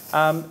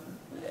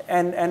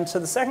 And to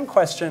the second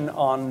question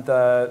on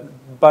the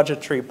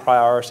budgetary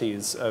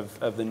priorities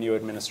of the new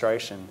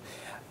administration,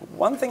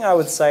 one thing I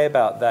would say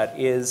about that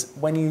is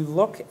when you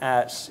look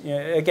at,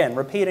 again,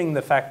 repeating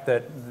the fact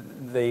that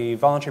the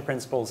voluntary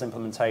principles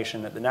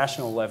implementation at the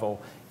national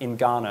level in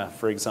Ghana,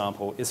 for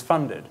example, is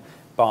funded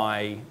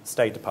by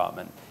State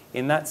Department.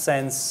 In that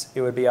sense,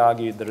 it would be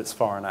argued that it's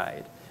foreign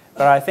aid.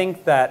 But I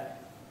think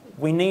that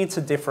we need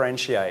to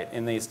differentiate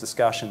in these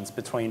discussions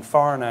between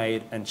foreign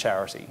aid and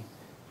charity,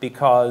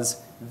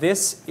 because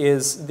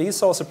these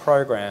sorts of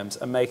programs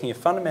are making a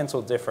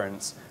fundamental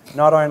difference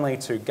not only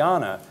to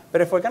Ghana, but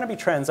if we're going to be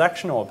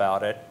transactional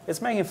about it,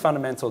 it's making a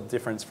fundamental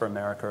difference for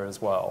America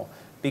as well.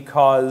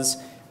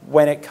 Because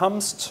when it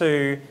comes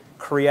to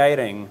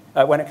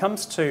when it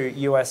comes to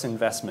US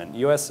investment,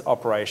 US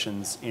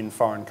operations in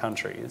foreign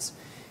countries,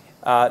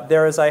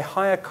 there is a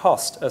higher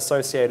cost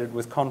associated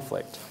with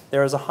conflict.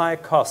 There is a higher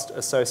cost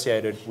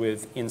associated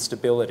with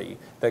instability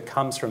that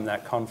comes from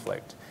that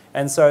conflict.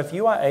 And so if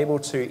you are able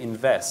to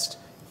invest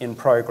in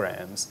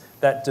programs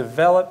that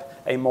develop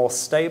a more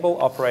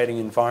stable operating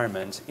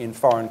environment in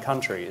foreign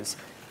countries,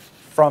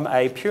 from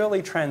a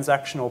purely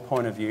transactional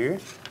point of view,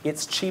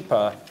 it's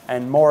cheaper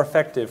and more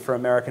effective for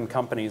American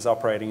companies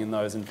operating in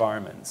those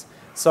environments.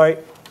 So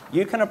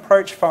you can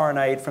approach foreign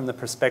aid from the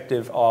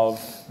perspective of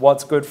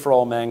what's good for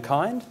all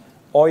mankind,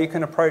 or you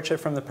can approach it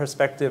from the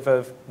perspective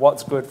of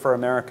what's good for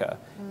America.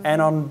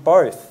 And on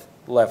both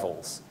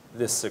levels,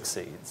 this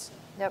succeeds.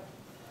 Yep.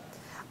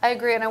 I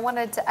agree, and I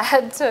wanted to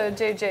add to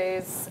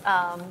JJ's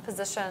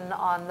position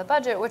on the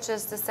budget, which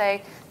is to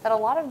say that a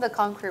lot of the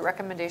concrete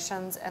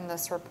recommendations in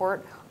this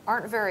report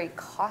aren't very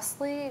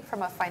costly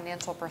from a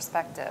financial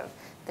perspective.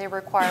 They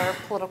require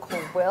political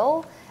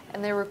will,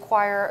 and they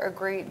require a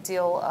great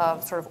deal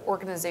of sort of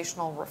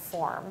organizational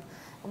reform.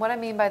 And what I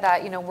mean by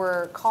that,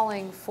 we're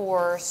calling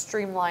for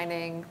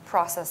streamlining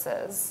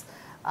processes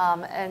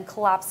and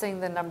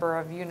collapsing the number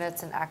of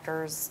units and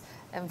actors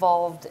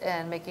involved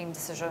in making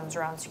decisions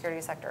around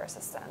security sector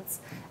assistance,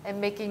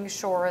 and making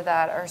sure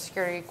that our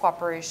security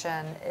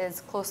cooperation is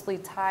closely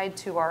tied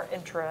to our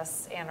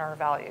interests and our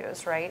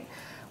values, right?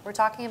 We're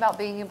talking about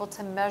being able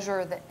to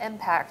measure the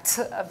impact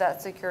of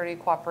that security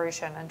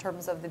cooperation in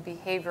terms of the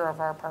behavior of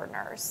our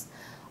partners.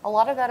 A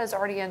lot of that is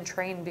already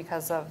entrained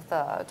because of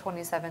the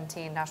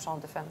 2017 National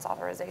Defense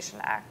Authorization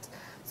Act.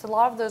 So a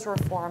lot of those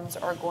reforms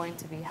are going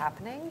to be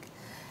happening.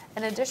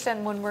 In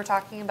addition, when we're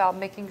talking about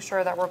making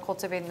sure that we're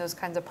cultivating those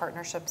kinds of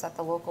partnerships at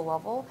the local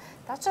level,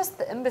 that's just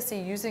the embassy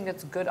using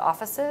its good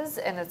offices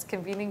and its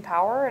convening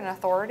power and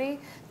authority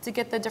to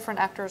get the different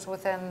actors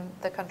within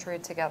the country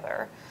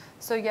together.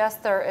 So yes,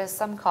 there is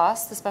some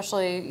cost,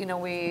 especially,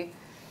 we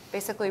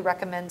basically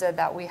recommended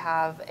that we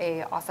have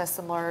an office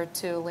similar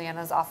to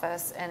Leanna's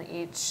office in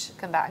each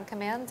combatant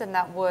command, and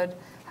that would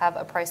have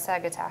a price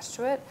tag attached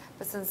to it.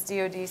 But since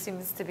DoD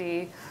seems to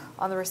be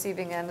on the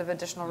receiving end of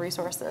additional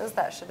resources,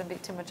 that shouldn't be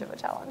too much of a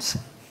challenge.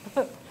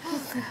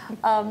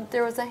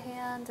 There was a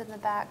hand in the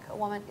back, a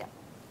woman, yeah.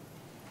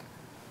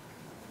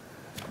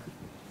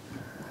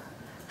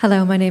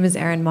 Hello, my name is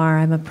Erin Marr.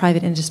 I'm a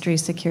private industry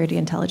security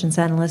intelligence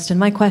analyst, and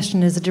my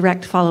question is a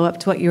direct follow-up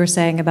to what you were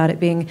saying about it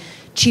being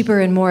cheaper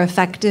and more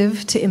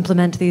effective to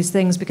implement these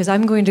things, because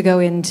I'm going to go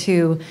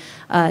into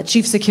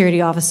chief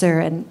security officer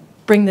and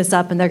bring this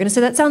up, and they're going to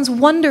say, that sounds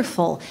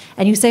wonderful,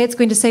 and you say it's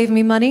going to save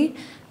me money.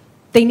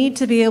 They need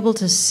to be able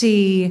to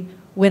see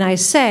when I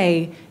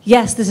say,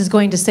 yes, this is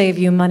going to save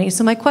you money.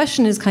 So my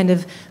question is kind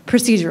of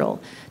procedural.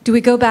 Do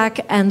we go back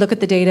and look at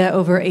the data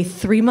over a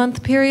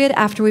 3-month period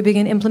after we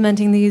begin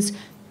implementing these?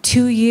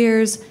 2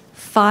 years,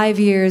 5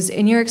 years?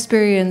 In your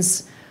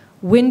experience,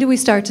 when do we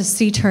start to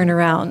see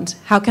turnaround?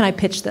 How can I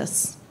pitch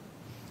this?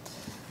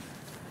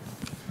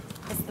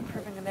 Is the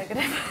proving a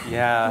negative?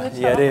 Yeah,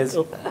 it is.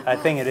 I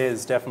think it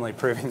is definitely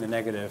proving the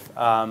negative.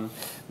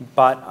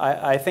 But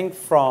I think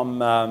from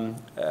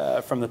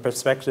the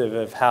perspective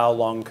of how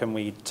long can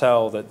we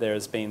tell that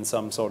there's been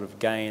some sort of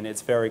gain,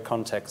 it's very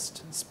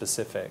context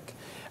specific.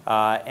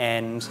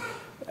 From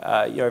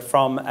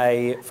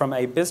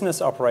a business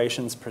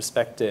operations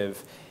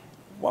perspective,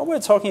 what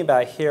we're talking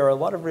about here are a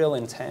lot of real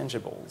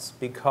intangibles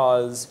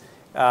because,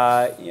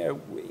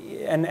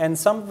 and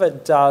some of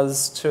it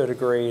does, to a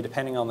degree,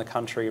 depending on the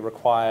country,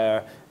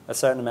 require a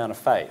certain amount of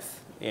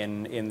faith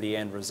in the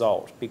end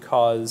result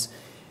because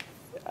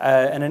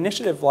an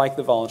initiative like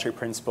the voluntary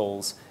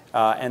principles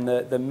and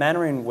the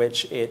manner in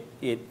which it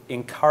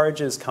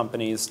encourages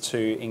companies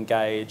to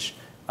engage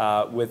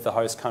with the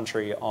host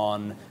country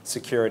on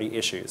security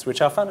issues,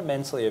 which are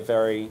fundamentally a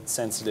very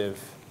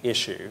sensitive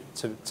issue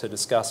to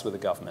discuss with the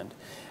government.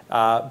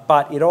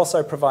 But it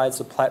also provides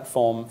a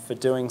platform for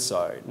doing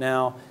so.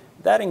 Now,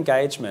 that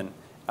engagement,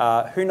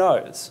 who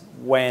knows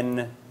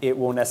when it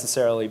will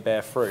necessarily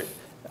bear fruit.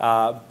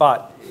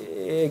 But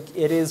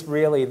it is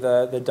really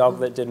the dog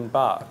that didn't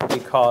bark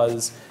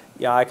because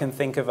I can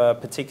think of a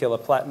particular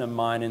platinum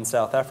mine in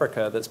South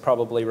Africa that's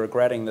probably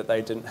regretting that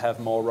they didn't have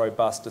more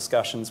robust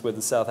discussions with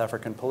the South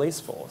African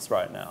police force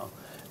right now.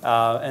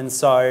 And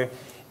so,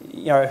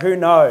 who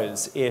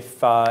knows if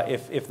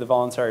the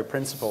voluntary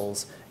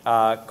principles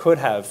could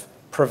have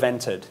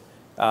prevented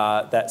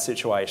that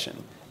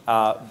situation.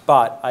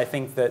 But I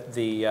think that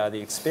the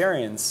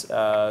experience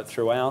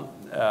throughout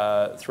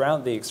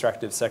the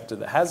extractive sector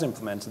that has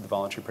implemented the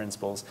voluntary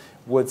principles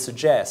would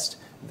suggest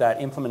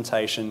that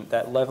implementation,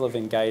 that level of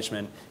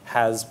engagement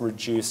has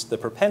reduced the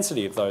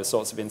propensity of those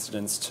sorts of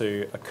incidents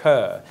to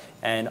occur.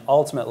 And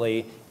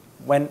ultimately,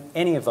 when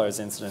any of those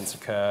incidents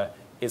occur,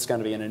 it's going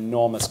to be an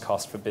enormous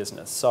cost for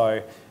business.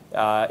 So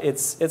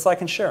it's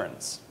like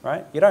insurance,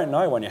 right? You don't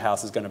know when your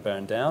house is going to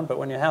burn down, but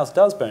when your house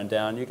does burn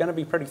down, you're going to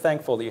be pretty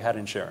thankful that you had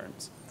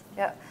insurance.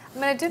 Yeah, I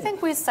mean, I do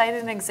think we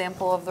cited an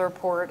example of the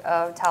report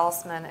of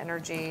Talisman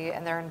Energy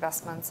and their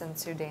investments in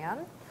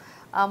Sudan,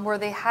 where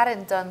they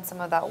hadn't done some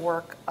of that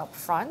work up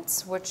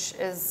front, which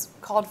is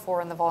called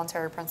for in the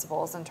voluntary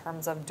principles in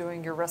terms of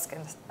doing your risk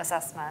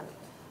assessment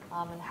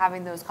and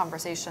having those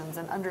conversations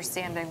and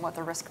understanding what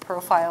the risk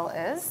profile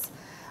is.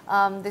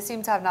 They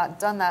seem to have not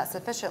done that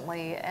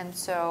sufficiently, and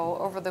so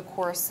over the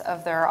course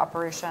of their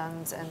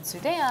operations in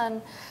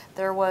Sudan,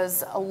 there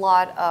was a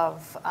lot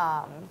of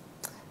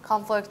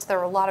conflict. There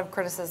were a lot of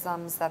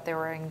criticisms that they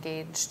were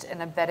engaged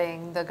in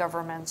abetting the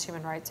government's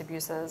human rights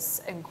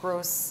abuses and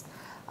gross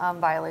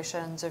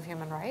violations of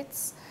human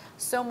rights,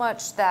 so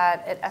much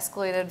that it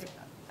escalated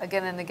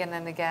again and again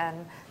and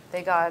again.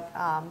 They got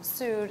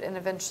sued and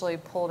eventually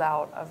pulled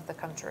out of the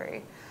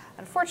country.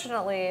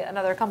 Unfortunately,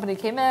 another company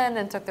came in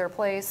and took their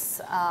place,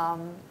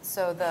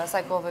 so the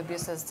cycle of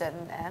abuses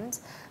didn't end.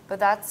 But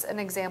that's an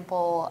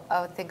example,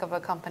 I would think, of a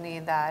company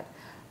that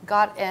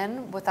got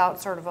in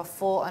without sort of a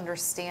full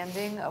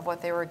understanding of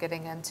what they were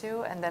getting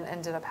into and then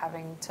ended up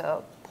having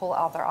to pull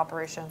out their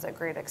operations at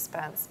great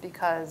expense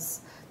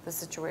because the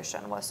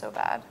situation was so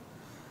bad.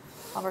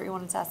 Albert, you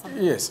wanted to ask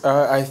something? Yes,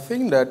 I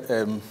think that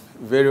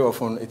very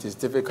often it is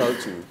difficult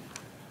to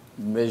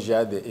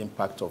measure the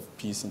impact of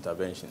peace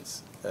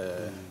interventions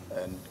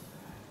and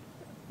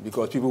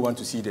because people want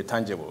to see the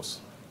tangibles.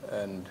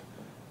 And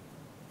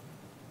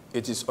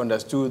it is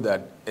understood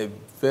that a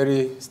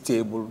very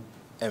stable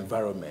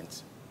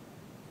environment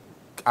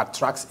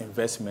attracts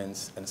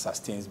investments and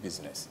sustains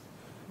business.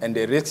 And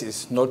the risk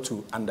is not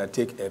to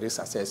undertake a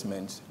risk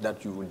assessment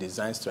that you will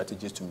design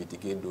strategies to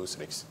mitigate those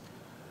risks.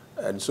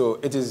 And so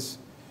it is,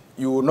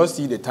 you will not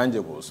see the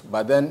tangibles,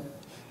 but then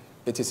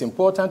it is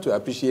important to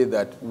appreciate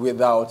that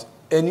without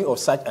any of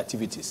such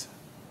activities,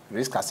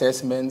 risk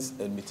assessments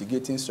and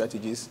mitigating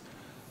strategies,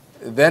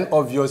 then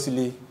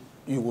obviously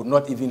you would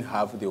not even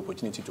have the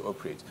opportunity to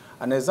operate.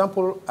 An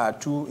example are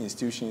two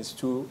institutions,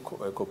 two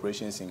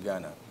corporations in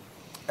Ghana.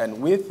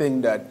 And we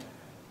think that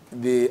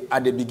they,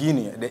 at the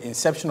beginning, the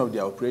inception of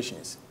their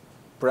operations,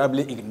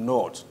 probably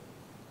ignored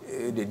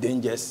the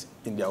dangers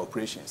in their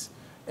operations.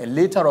 And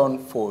later on,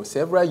 for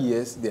several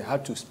years, they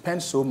had to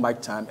spend so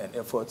much time and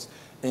efforts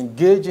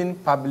engaging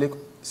public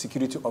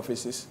security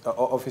officers,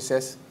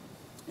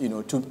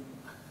 to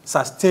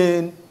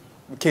sustain,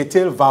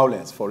 curtail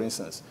violence, for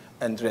instance,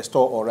 and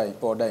restore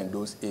order in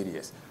those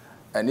areas.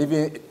 And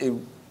even it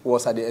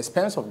was at the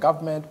expense of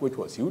government, which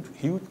was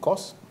huge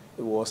cost.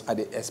 It was at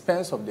the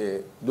expense of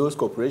those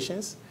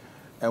corporations.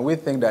 And we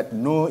think that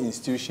no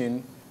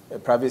institution,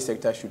 private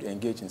sector, should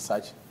engage in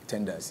such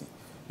tendency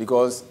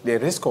because the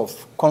risk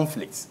of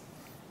conflicts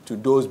to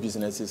those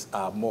businesses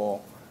are more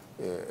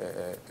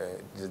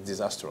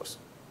disastrous.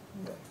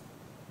 Yeah.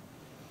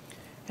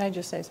 Can I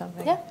just say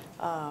something? Yeah.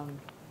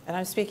 And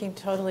I'm speaking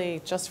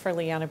totally just for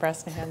Liana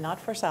Bresnahan, not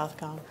for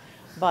Southcom.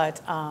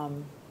 But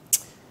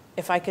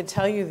if I could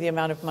tell you the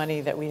amount of money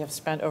that we have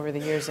spent over the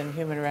years in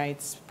human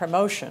rights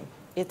promotion,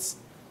 it's,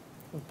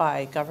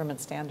 by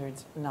government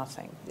standards,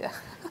 nothing. Yeah.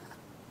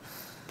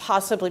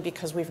 Possibly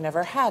because we've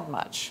never had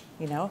much,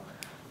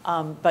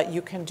 but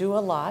you can do a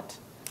lot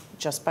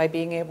just by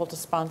being able to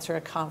sponsor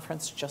a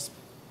conference,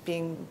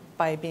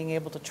 by being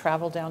able to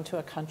travel down to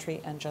a country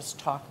and just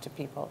talk to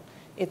people.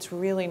 It's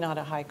really not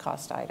a high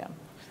cost item.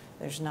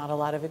 There's not a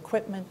lot of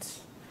equipment,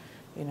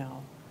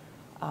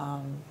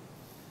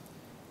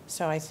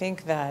 So I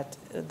think that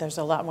there's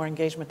a lot more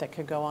engagement that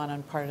could go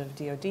on part of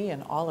DoD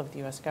and all of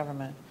the US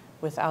government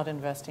without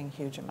investing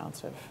huge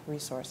amounts of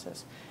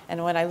resources.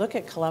 And when I look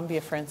at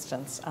Colombia, for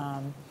instance,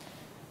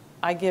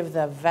 I give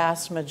the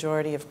vast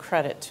majority of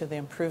credit to the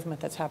improvement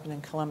that's happened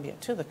in Colombia,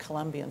 to the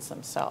Colombians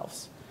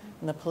themselves,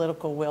 and the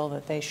political will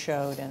that they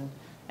showed,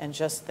 and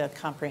just the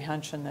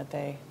comprehension that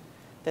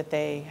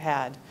they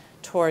had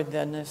toward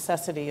the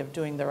necessity of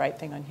doing the right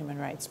thing on human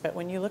rights. But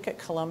when you look at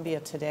Colombia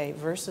today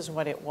versus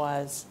what it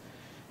was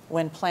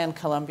when Plan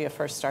Colombia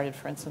first started,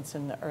 for instance,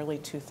 in the early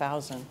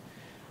 2000s,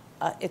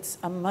 it's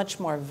a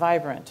much more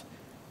vibrant,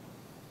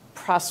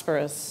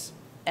 prosperous,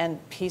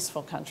 and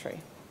peaceful country,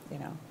 you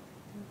know.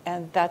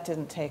 And that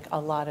didn't take a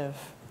lot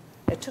of,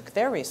 it took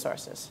their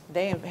resources.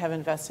 They have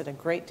invested a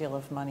great deal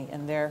of money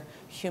in their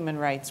human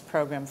rights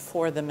program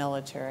for the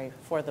military,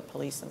 for the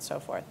police, and so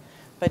forth.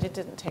 But it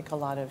didn't take a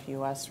lot of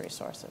US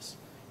resources.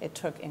 It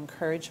took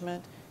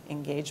encouragement,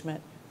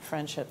 engagement,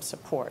 friendship,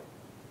 support,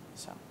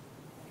 so.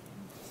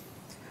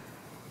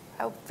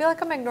 I feel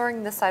like I'm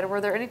ignoring this side.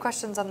 Were there any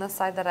questions on this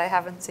side that I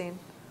haven't seen?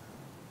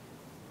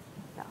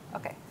 No,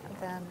 okay. And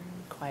then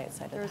Quiet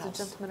side of the there was a house.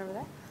 gentleman over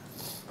there.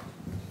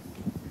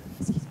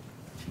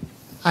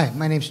 Hi,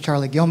 my name's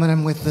Charlie Gilman.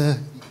 I'm with the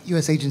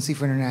U.S. Agency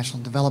for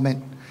International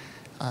Development,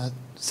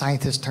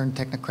 scientist turned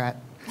technocrat.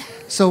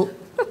 So,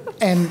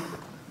 and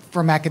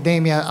from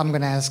academia, I'm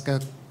going to ask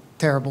a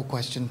terrible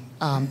question.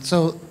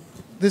 So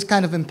this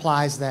kind of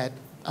implies that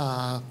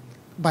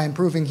by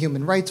improving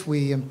human rights,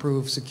 we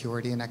improve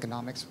security and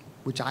economics,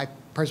 which I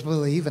personally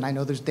believe, and I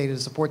know there's data to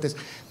support this,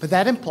 but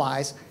that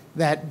implies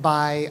that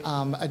by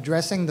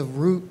addressing the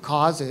root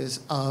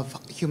causes of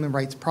human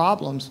rights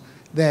problems,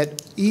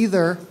 that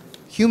either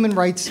human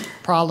rights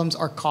problems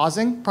are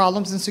causing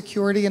problems in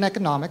security and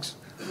economics,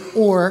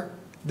 or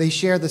they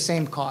share the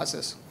same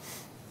causes.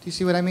 Do you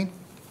see what I mean?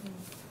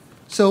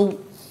 So,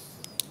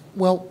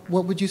 well,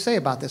 what would you say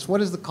about this?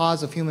 What is the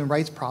cause of human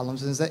rights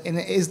problems? Is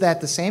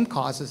that the same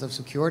causes of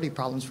security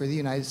problems for the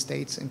United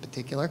States in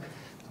particular?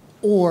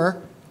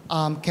 Or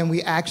can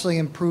we actually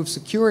improve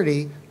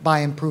security by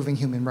improving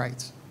human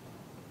rights?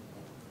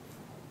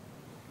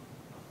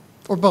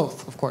 Or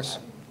both, of course.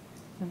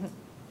 Mm-hmm.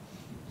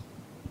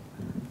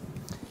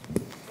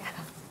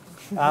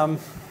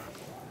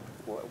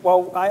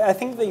 Well, I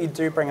think that you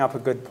do bring up a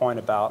good point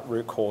about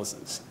root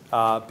causes,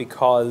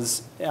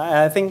 because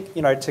I think,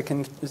 you know, to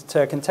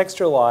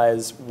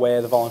contextualize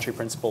where the voluntary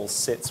principle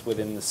sits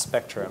within the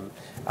spectrum,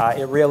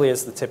 it really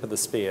is the tip of the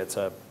spear,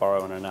 to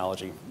borrow an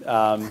analogy.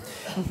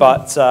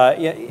 But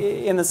yeah,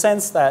 in the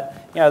sense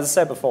that, you know, as I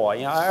said before,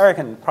 you know, I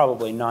reckon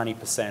probably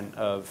 90%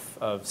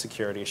 of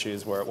security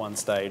issues were at one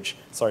stage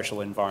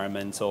social,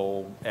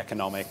 environmental,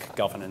 economic,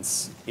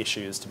 governance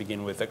issues to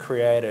begin with that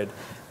created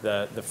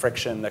the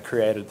friction, that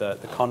created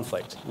the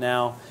conflict.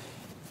 Now,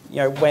 you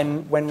know,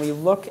 when we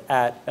look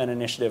at an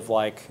initiative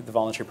like the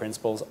voluntary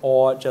principles,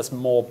 or just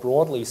more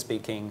broadly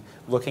speaking,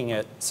 looking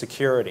at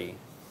security,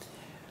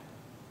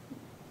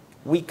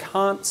 we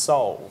can't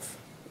solve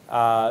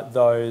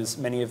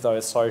many of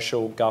those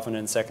social,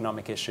 governance,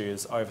 economic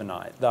issues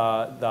overnight.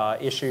 The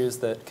issues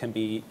that can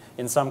be,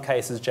 in some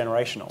cases,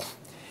 generational.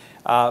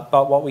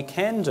 But what we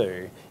can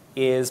do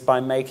is by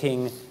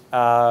making,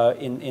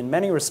 in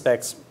many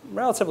respects,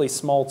 relatively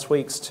small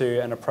tweaks to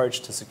an approach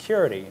to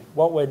security,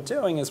 what we're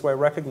doing is we're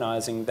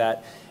recognizing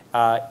that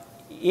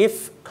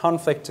if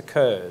conflict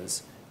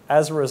occurs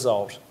as a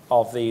result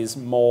of these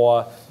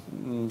more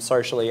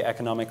socially,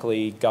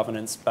 economically,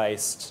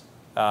 governance-based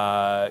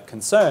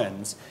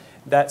concerns,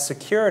 that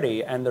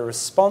security and the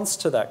response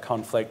to that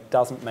conflict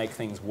doesn't make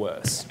things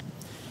worse.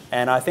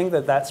 And I think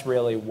that that's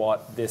really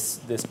what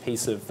this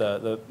piece of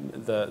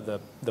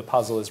the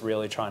puzzle is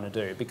really trying to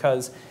do.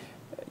 Because,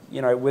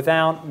 you know,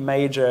 without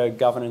major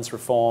governance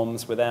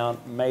reforms,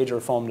 without major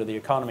reform to the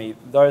economy,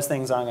 those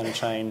things aren't going to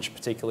change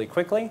particularly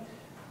quickly,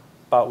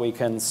 but we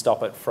can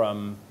stop it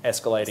from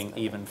escalating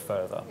even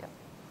further. Yeah.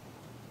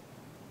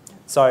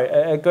 So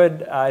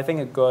I think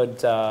a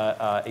good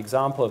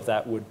example of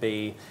that would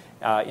be,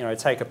 you know,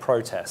 take a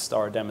protest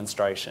or a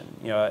demonstration.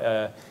 You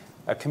know,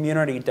 a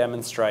community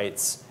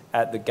demonstrates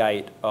at the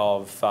gate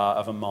of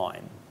a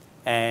mine.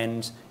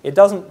 And it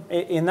doesn't,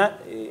 in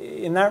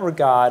that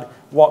regard,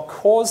 what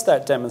caused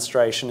that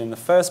demonstration in the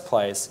first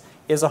place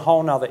is a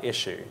whole nother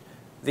issue.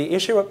 The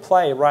issue at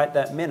play right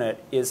that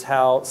minute is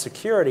how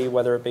security,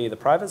 whether it be the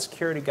private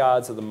security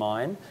guards of the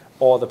mine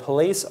or the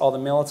police or the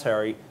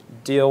military,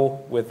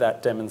 deal with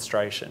that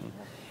demonstration.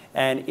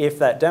 And if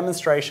that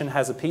demonstration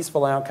has a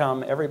peaceful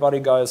outcome, everybody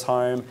goes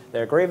home,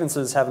 their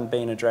grievances haven't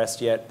been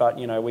addressed yet, but,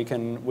 you know, we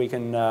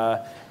can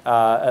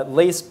at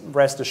least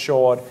rest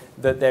assured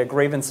that their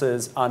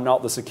grievances are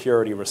not the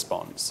security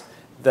response.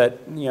 That,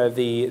 you know,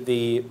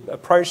 the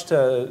approach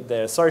to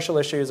their social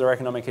issues or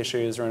economic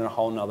issues are in a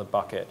whole nother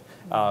bucket.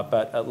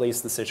 But at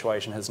least the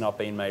situation has not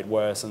been made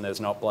worse, and there's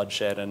not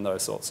bloodshed and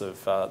those sorts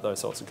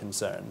of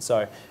concerns.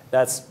 So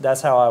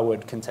that's how I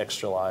would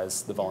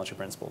contextualize the voluntary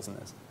principles in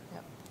this.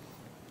 Yep,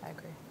 I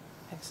agree.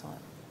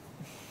 Excellent.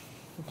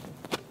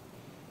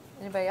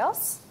 Anybody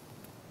else?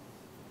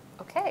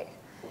 Okay.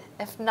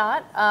 If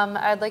not,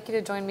 I'd like you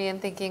to join me in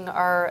thanking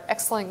our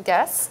excellent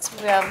guests.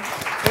 We have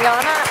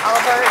Liana,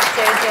 Albert,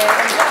 JJ,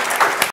 and Jeff.